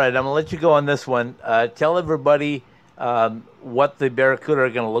 All right, I'm going to let you go on this one. Tell everybody what the Barracuda are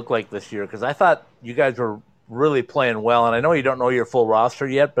going to look like this year, because I thought you guys were really playing well, and I know you don't know your full roster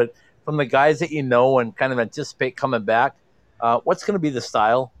yet, but from the guys that you know and kind of anticipate coming back, what's going to be the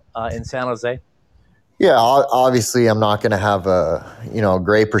style in San Jose? Yeah, obviously I'm not going to have a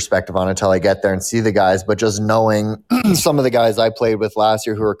great perspective on it until I get there and see the guys, but just knowing some of the guys I played with last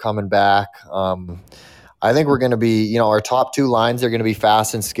year who are coming back, I think we're going to be, our top 2 lines are going to be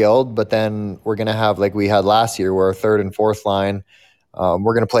fast and skilled, but then we're going to have, like we had last year, where our third and fourth line,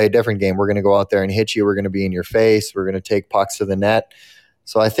 we're going to play a different game. We're going to go out there and hit you. We're going to be in your face. We're going to take pucks to the net.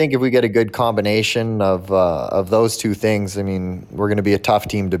 So I think if we get a good combination of those 2 things, we're going to be a tough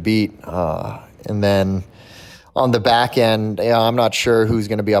team to beat. And then on the back end, I'm not sure who's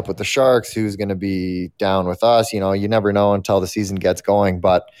going to be up with the Sharks, who's going to be down with us. You never know until the season gets going,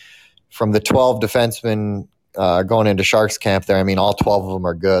 but from the 12 defensemen going into Sharks camp there, all 12 of them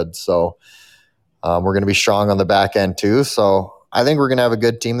are good. So we're going to be strong on the back end too. So I think we're going to have a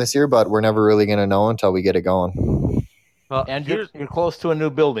good team this year, but we're never really going to know until we get it going. Well, and you're close to a new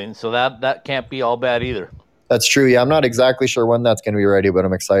building, so that can't be all bad either. That's true. Yeah, I'm not exactly sure when that's going to be ready, but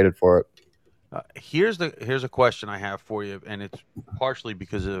I'm excited for it. Here's a question I have for you, and it's partially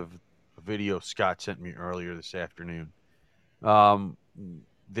because of a video Scott sent me earlier this afternoon.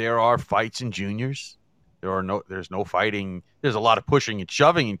 There are fights in juniors. There's no fighting. There's a lot of pushing and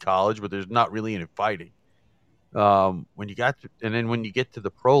shoving in college, but there's not really any fighting. When you get to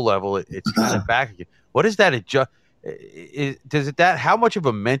the pro level, it's kind of back again. What is that how much of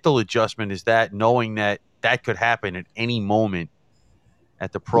a mental adjustment is that, knowing that could happen at any moment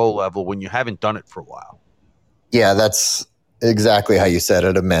at the pro level when you haven't done it for a while? Yeah, that's exactly how you said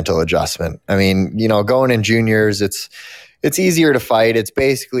it, a mental adjustment. I mean, going in juniors, it's easier to fight. It's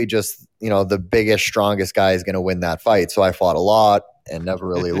basically just, the biggest, strongest guy is going to win that fight. So I fought a lot and never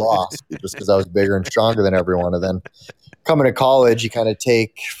really lost just because I was bigger and stronger than everyone. And then coming to college, you kind of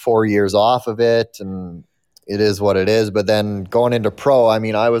take 4 years off of it, and it is what it is. But then going into pro, I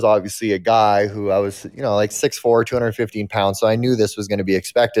mean, I was obviously a guy who I was, like 6'4", 215 pounds. So I knew this was going to be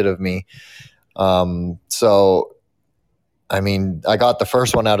expected of me. So, I mean, I got the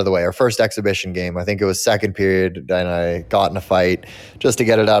first one out of the way, our first exhibition game. I think it was second period, and I got in a fight just to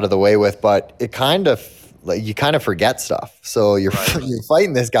get it out of the way with. But it kind of, you kind of forget stuff. So you're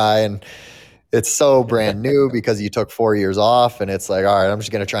fighting this guy, and it's so brand new because you took 4 years off, and it's like, all right, I'm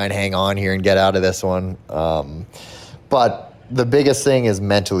just going to try and hang on here and get out of this one. But the biggest thing is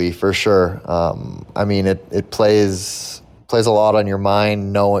mentally, for sure. I mean, it plays a lot on your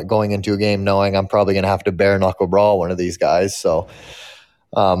mind, going into a game knowing I'm probably going to have to bare knuckle brawl one of these guys. So,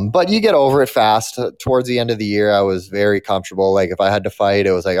 but you get over it fast. Towards the end of the year, I was very comfortable. Like, if I had to fight,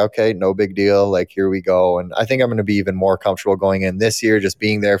 it was like, okay, no big deal. Like, here we go. And I think I'm going to be even more comfortable going in this year, just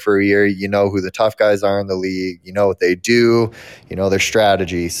being there for a year. You know who the tough guys are in the league. You know what they do. You know their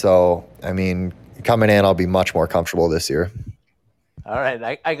strategy. So, I mean, coming in, I'll be much more comfortable this year. All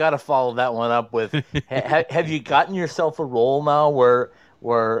right, I got to follow that one up with, have you gotten yourself a role now where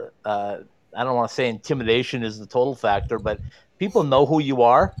I don't want to say intimidation is the total factor, but people know who you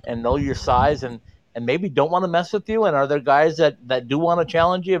are and know your size and maybe don't want to mess with you? And are there guys that do want to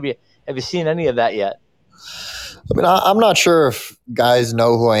challenge you? Have you seen any of that yet? I mean, I'm not sure if guys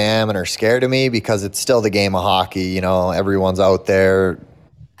know who I am and are scared of me, because it's still the game of hockey. Everyone's out there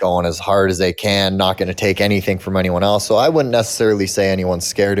going as hard as they can, not going to take anything from anyone else. So I wouldn't necessarily say anyone's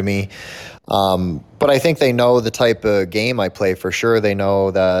scared of me. But I think they know the type of game I play for sure. They know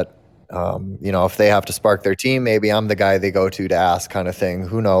that, if they have to spark their team, maybe I'm the guy they go to ask, kind of thing.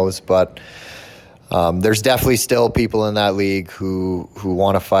 Who knows? But there's definitely still people in that league who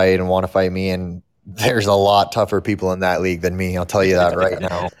want to fight and want to fight me. And there's a lot tougher people in that league than me. I'll tell you that right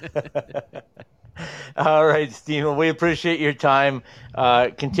now. All right, Steven, we appreciate your time.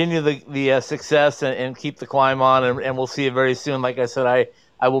 Continue the success and keep the climb on, and we'll see you very soon. Like I said,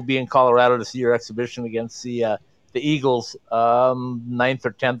 I will be in Colorado to see your exhibition against the Eagles 9th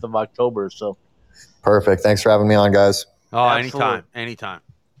or 10th of October. So, perfect. Thanks for having me on, guys. Oh, anytime.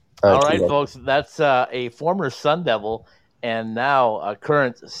 All right, folks. That's a former Sun Devil and now a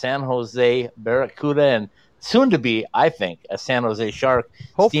current San Jose Barracuda and soon to be, I think, a San Jose Shark.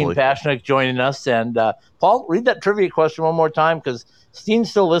 Hopefully. Steen Pasichnuk joining us. And Paul, read that trivia question one more time, because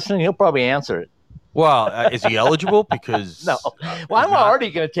Steen's still listening. He'll probably answer it. Well, is he eligible? Because no. Well, I'm already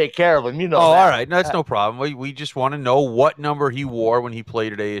going to take care of him. Oh, all right. No, that's no problem. We just want to know what number he wore when he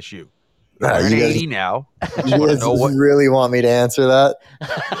played at ASU. He's 80 now. You guys really want me to answer that?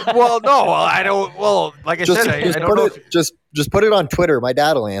 Well, no. I don't. Well, like I said, I don't know. Just put it on Twitter. My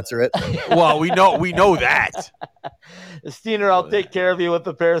dad will answer it. Well, we know that. Steener, I'll take care of you with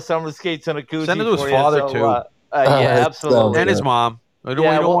a pair of summer skates and a koozie. Send it to his father too. Yeah, absolutely. And his mom. We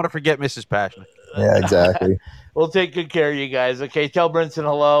don't want to forget Mrs. Pasichnuk. Yeah, exactly. We'll take good care of you guys. Okay, tell Brinson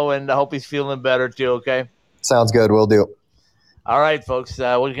hello, and I hope he's feeling better too. Okay. Sounds good. We'll do. All right, folks.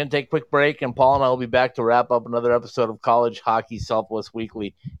 We're going to take a quick break, and Paul and I will be back to wrap up another episode of College Hockey Southwest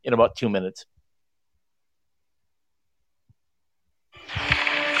Weekly in about 2 minutes.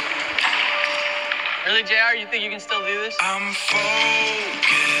 Really, JR? You think you can still do this? I'm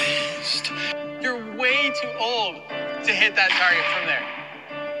focused. You're way too old to hit that target from there.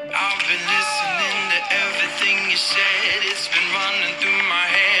 I've been listening to everything you said. It's been running through my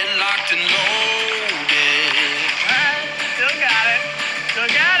head, locked and loaded. All right,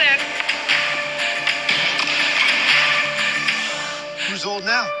 still got it. Who's old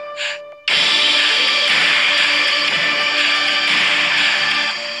now?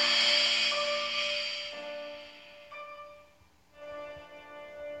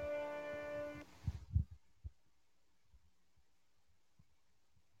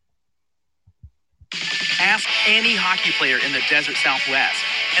 Ask any hockey player in the Desert Southwest,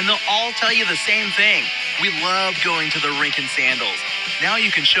 and they'll all tell you the same thing. We love going to the rink in sandals. Now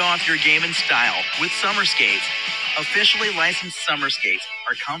you can show off your game in style with summer skates. Officially licensed summer skates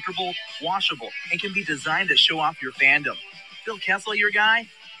are comfortable, washable, and can be designed to show off your fandom. Phil Kessel your guy?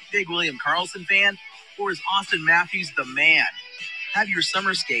 Big William Karlsson fan? Or is Austin Matthews the man? Have your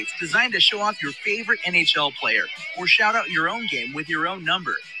summer skates designed to show off your favorite NHL player, or shout out your own game with your own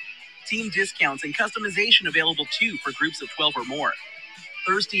number. Team discounts and customization available too for groups of 12 or more.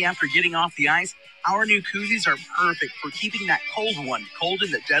 Thirsty after getting off the ice? Our new koozies are perfect for keeping that cold one cold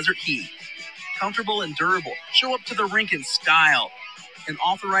in the desert heat. comfortable and durable. Show up to the rink in style. An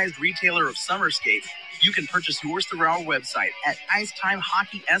authorized retailer of summer skates, you can purchase yours through our website at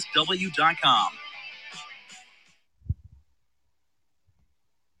IcetimeHockeySW.com.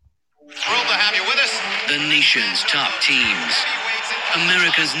 Thrilled to have you with us. The nation's top teams.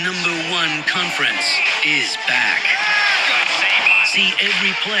 America's #1 conference is back. See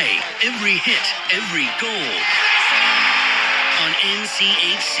every play, every hit, every goal on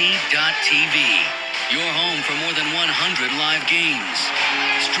NCHC.TV. Your home for more than 100 live games.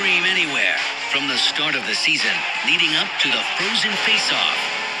 Stream anywhere from the start of the season leading up to the Frozen Face-Off.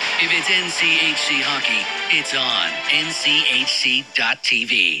 If it's NCHC hockey, it's on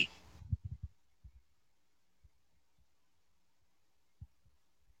NCHC.TV.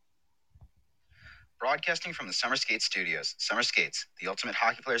 Broadcasting from the Summer Skates Studios, Summer Skates, the ultimate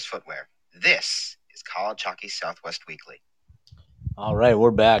hockey player's footwear. This is College Hockey Southwest Weekly. All right,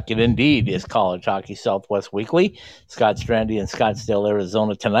 we're back. It indeed is College Hockey Southwest Weekly. Scott Strandy in Scottsdale,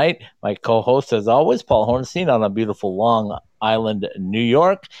 Arizona tonight. My co-host, as always, Paul Hornstein on a beautiful Long Island, New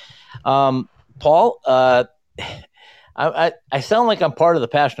York. Paul, I sound like I'm part of the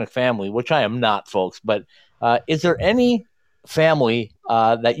Passionate family, which I am not, folks. But is there any family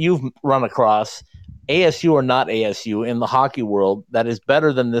that you've run across, ASU or not ASU, in the hockey world that is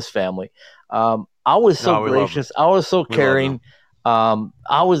better than this family? I was so gracious. I was so caring.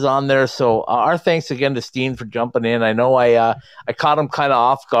 I was on there, so our thanks again to Steen for jumping in. I know I caught him kind of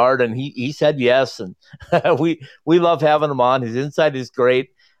off guard, and he said yes, and we love having him on. His insight is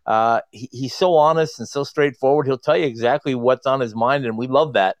great. He's so honest and so straightforward. He'll tell you exactly what's on his mind, and we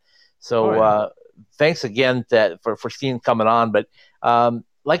love that. So thanks again for Steen coming on. But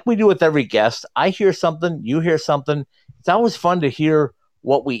like we do with every guest, I hear something, you hear something. It's always fun to hear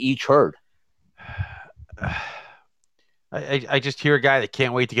what we each heard. I just hear a guy that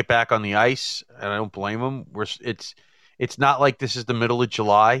can't wait to get back on the ice, and I don't blame him. It's not like this is the middle of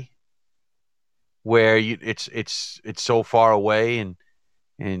July, where it's so far away, and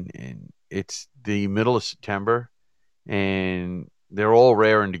it's the middle of September, and they're all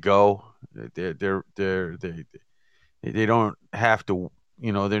raring to go. They don't have to,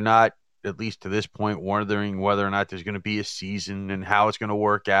 they're not, at least to this point, wondering whether or not there's going to be a season and how it's going to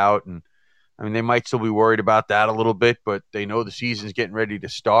work out. And I mean, they might still be worried about that a little bit, but they know the season's getting ready to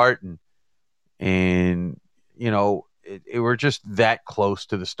start, and we're just that close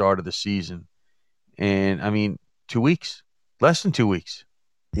to the start of the season. And I mean, 2 weeks, less than 2 weeks.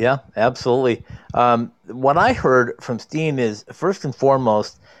 Yeah, absolutely. What I heard from Steen is, first and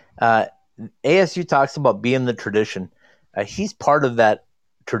foremost, ASU talks about being the tradition. He's part of that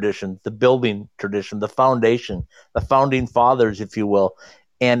tradition, the building tradition, the foundation, the founding fathers, if you will.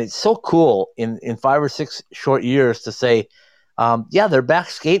 And it's so cool in 5 or 6 short years to say, they're back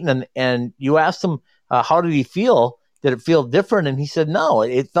skating. And you asked him, how did he feel? Did it feel different? And he said, no,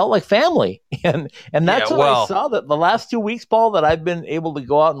 it felt like family. And that's what I saw that the last 2 weeks, Paul, that I've been able to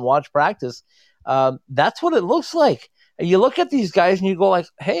go out and watch practice. That's what it looks like. And you look at these guys and you go like,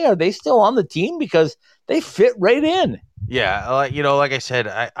 hey, are they still on the team? Because they fit right in. Yeah. Like I said,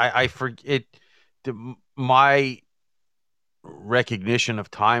 I forget my recognition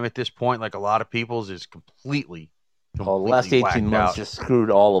of time at this point, like a lot of people's, is completely the last 18 months just screwed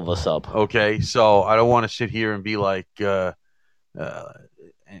all of us up. Okay, so I don't want to sit here and be like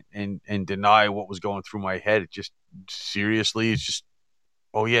and deny what was going through my head. It just seriously, it's just,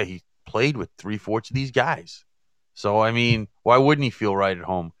 oh yeah, he played with 3/4 of these guys. So I mean, why wouldn't he feel right at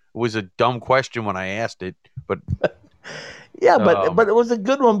home? It was a dumb question when I asked it, but yeah, but it was a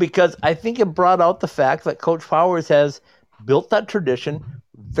good one, because I think it brought out the fact that Coach Powers has built that tradition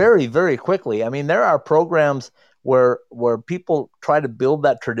very, very quickly. I mean, there are programs where people try to build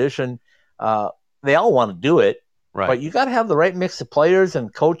that tradition. They all want to do it, right? But you got to have the right mix of players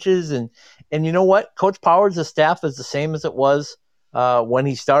and coaches, and you know what? Coach Powers' staff is the same as it was when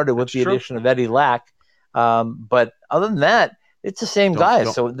he started with the addition of Eddie Lack. But other than that, it's the same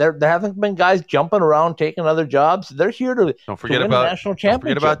guys. So there haven't been guys jumping around taking other jobs. They're here to win the national championship. Don't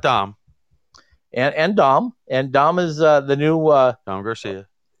forget about Dom. And Dom is the new Dom Garcia.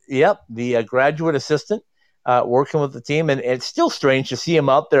 Yep, the graduate assistant working with the team, and it's still strange to see him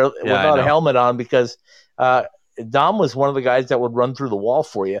out there without a helmet on, because Dom was one of the guys that would run through the wall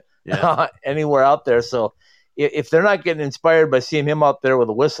for you anywhere out there. So if they're not getting inspired by seeing him out there with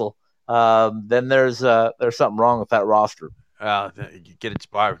a whistle, then there's something wrong with that roster. Get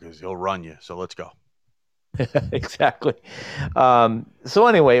inspired, because he'll run you. So let's go. Exactly. So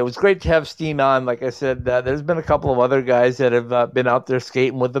anyway, it was great to have Steen on. Like I said, there's been a couple of other guys that have been out there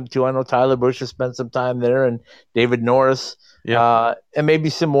skating with them too. I know Tyler Bush has spent some time there, and David Norris, and maybe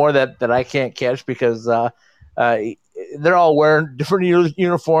some more that I can't catch because they're all wearing different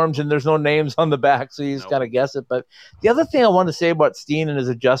uniforms and there's no names on the back, so you just kind of guess it. But the other thing I want to say about Steen and his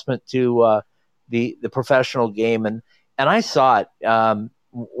adjustment to the professional game, and I saw it.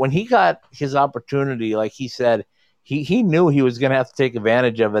 When he got his opportunity, like he said, he knew he was going to have to take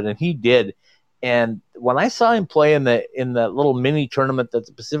advantage of it, and he did. And when I saw him play in the little mini tournament that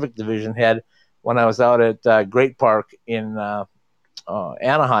the Pacific Division had, when I was out at Great Park in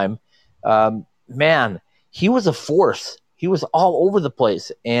Anaheim, man, he was a force. He was all over the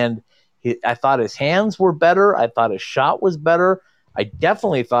place, and I thought his hands were better. I thought his shot was better. I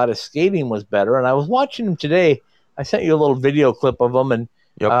definitely thought his skating was better. And I was watching him today. I sent you a little video clip of him, and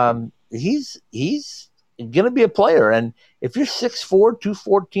he's going to be a player. And if you're 6'4",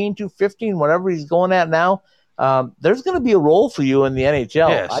 214, 215, whatever he's going at now, there's going to be a role for you in the NHL.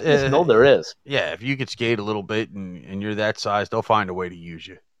 Yes, I just know there is. Yeah, if you could skate a little bit and you're that size, they'll find a way to use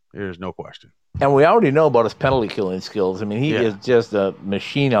you. There's no question. And we already know about his penalty killing skills. I mean, he is just a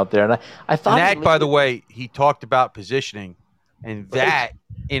machine out there. And I thought that, by the way, he talked about positioning, and that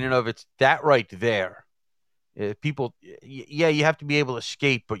in and of it's that right there. People, you have to be able to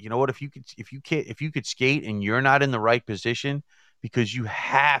skate, but you know what? If you could skate and you're not in the right position, because you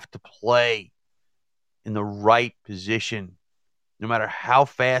have to play in the right position, no matter how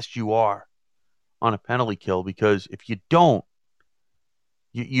fast you are on a penalty kill. Because if you don't,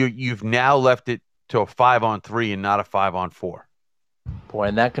 you've now left it to a 5-on-3 and not a 5-on-4. Boy,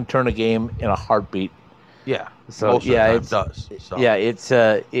 and that can turn a game in a heartbeat. Yeah. So it does. So. Yeah, it's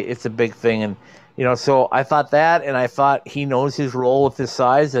a big thing, and so I thought that, and I thought he knows his role with his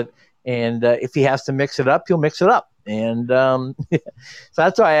size, and if he has to mix it up, he'll mix it up. And so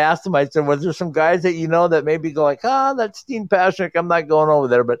that's why I asked him. I said, "Was there some guys that that maybe go like, that's Steen Pasichnuk, I'm not going over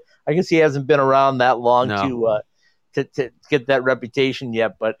there?" But I guess he hasn't been around that long to get that reputation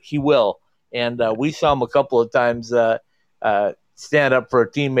yet, but he will. And we saw him a couple of times stand up for a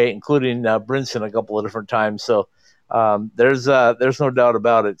teammate, including Brinson a couple of different times. So there's no doubt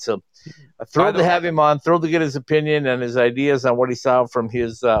about it. So thrilled to have him on, thrilled to get his opinion and his ideas on what he saw from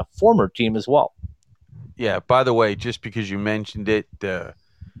his former team as well. Yeah, by the way, just because you mentioned it, the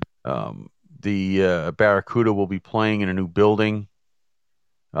Barracuda will be playing in a new building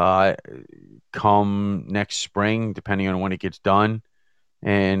come next spring, depending on when it gets done.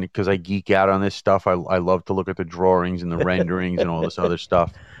 And because I geek out on this stuff, I love to look at the drawings and the renderings and all this other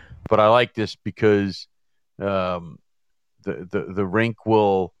stuff. But I like this because the rink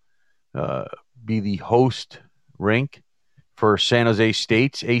will be the host rink for San Jose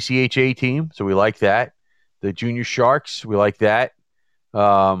State's ACHA team, so we like that. The Junior Sharks, we like that.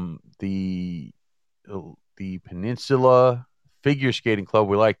 The Peninsula Figure Skating Club,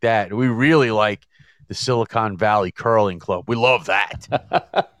 we like that. And we really like the Silicon Valley Curling Club. We love that.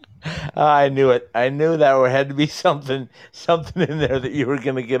 I knew it. I knew there had to be something in there that you were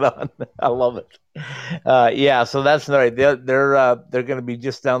going to get on. I love it. So that's right. They're going to be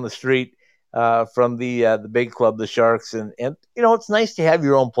just down the street from the big club, the Sharks, and it's nice to have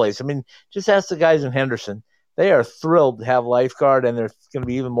your own place. I mean, just ask the guys in Henderson. They are thrilled to have Lifeguard, and they're going to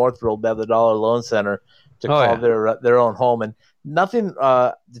be even more thrilled to have the Dollar Loan Center to call their own home. And nothing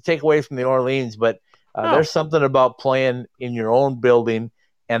to take away from the Orleans, but there's something about playing in your own building,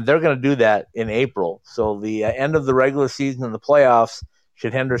 and they're going to do that in April. So the end of the regular season and the playoffs,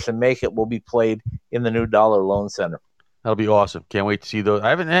 should Henderson make it, will be played in the new Dollar Loan Center. That'll be awesome. Can't wait to see those.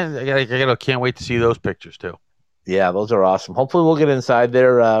 I can't wait to see those pictures too. Yeah, those are awesome. Hopefully we'll get inside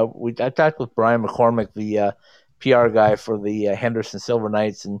there. I talked with Brian McCormick, the PR guy for the Henderson Silver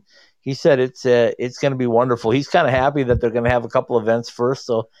Knights, and he said it's going to be wonderful. He's kind of happy that they're going to have a couple events first,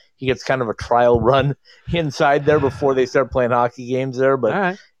 so he gets kind of a trial run inside there before they start playing hockey games there.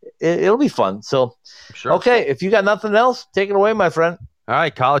 But it'll be fun. So, sure. Okay, if you got nothing else, take it away, my friend. All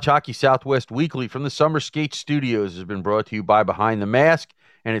right, College Hockey Southwest Weekly from the Summer Skate Studios has been brought to you by Behind the Mask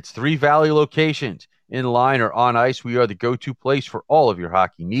and its 3 Valley locations. In line or on ice, we are the go-to place for all of your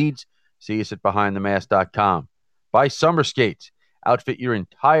hockey needs. See us at BehindTheMask.com. By Summer Skates. Outfit your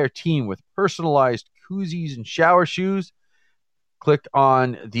entire team with personalized koozies and shower shoes. Click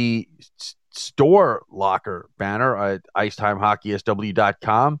on the store locker banner at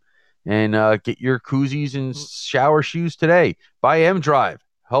IcetimeHockeySW.com and get your koozies and shower shoes today. By M-Drive.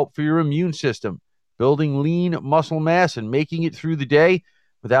 Help for your immune system. Building lean muscle mass and making it through the day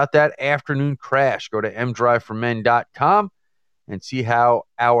without that afternoon crash. Go to mdriveformen.com. and see how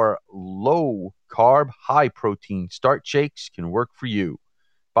our low-carb, high-protein start shakes can work for you.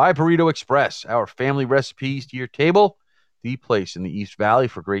 Buy Burrito Express, our family recipes to your table, the place in the East Valley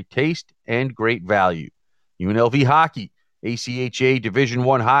for great taste and great value. UNLV Hockey, ACHA Division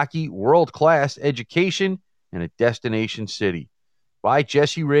I Hockey, world-class education, and a destination city. Buy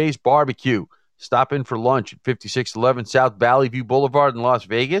Jesse Ray's Barbecue. Stop in for lunch at 5611 South Valley View Boulevard in Las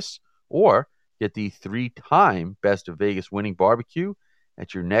Vegas, or get the 3-time Best of Vegas winning barbecue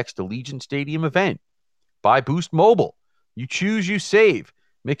at your next Allegiant Stadium event. Buy Boost Mobile. You choose, you save.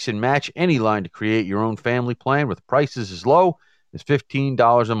 Mix and match any line to create your own family plan with prices as low as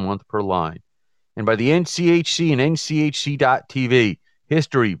 $15 a month per line. And by the NCHC and NCHC.TV.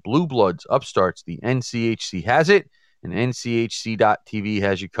 History, Blue Bloods, upstarts. The NCHC has it, and NCHC.TV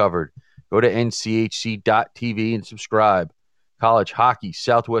has you covered. Go to NCHC.TV and subscribe. College Hockey,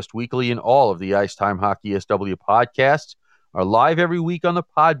 Southwest Weekly, and all of the Ice Time Hockey SW podcasts are live every week on the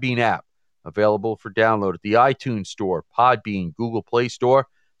Podbean app. Available for download at the iTunes Store, Podbean, Google Play Store,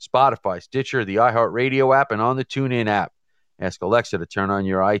 Spotify, Stitcher, the iHeartRadio app, and on the TuneIn app. Ask Alexa to turn on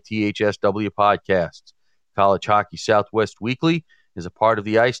your ITHSW podcasts. College Hockey Southwest Weekly is a part of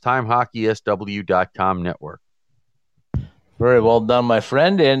the IcetimeHockeySW.com network. Very well done, my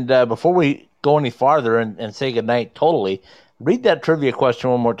friend. And before we go any farther and say goodnight totally, read that trivia question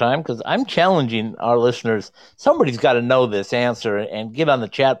one more time, because I'm challenging our listeners. Somebody's got to know this answer and get on the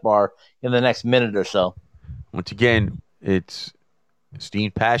chat bar in the next minute or so. Once again, it's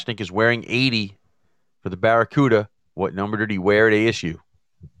Steen Pashnik is wearing 80 for the Barracuda. What number did he wear at ASU?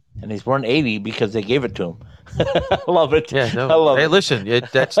 And he's wearing 80 because they gave it to him. I love it. Yeah, no. I love it. Listen,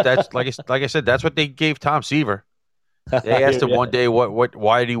 that's like I said, that's what they gave Tom Seaver. They asked him one day,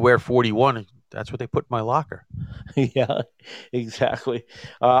 why did he wear 41? That's what they put in my locker. Yeah, exactly.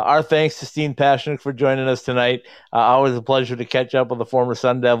 Our thanks to Steen Pashnik for joining us tonight. Always a pleasure to catch up with the former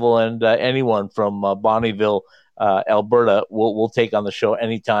Sun Devil, and anyone from Bonnyville, Alberta. We'll take on the show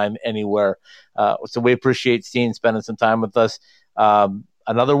anytime, anywhere. So we appreciate Steen spending some time with us.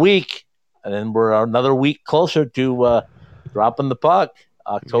 Another week, and then we're another week closer to dropping the puck.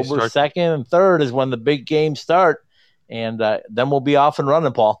 October 2nd and 3rd is when the big games start, and then we'll be off and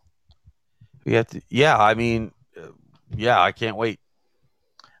running, Paul. I can't wait.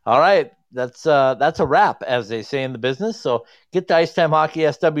 All right, that's a wrap, as they say in the business. So get to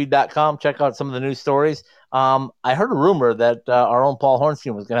IcetimeHockeySW.com, check out some of the news stories. I heard a rumor that our own Paul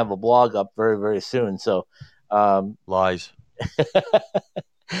Hornstein was going to have a blog up very, very soon. So lies.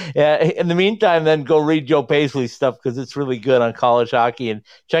 Yeah. In the meantime, then go read Joe Paisley's stuff, because it's really good on college hockey, and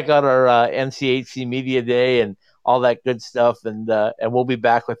check out our NCHC Media Day and all that good stuff. And we'll be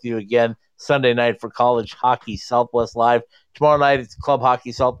back with you again Sunday night for College Hockey Southwest Live. Tomorrow night, it's Club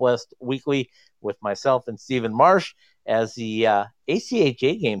Hockey Southwest Weekly with myself and Stephen Marsh, as the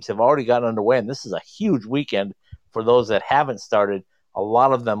ACHA games have already gotten underway. And this is a huge weekend for those that haven't started. A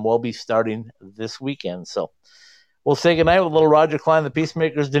lot of them will be starting this weekend. So we'll say goodnight with little Roger Klein, the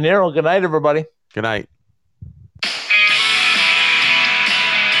Peacemakers De Niro. Good night, everybody. Good night.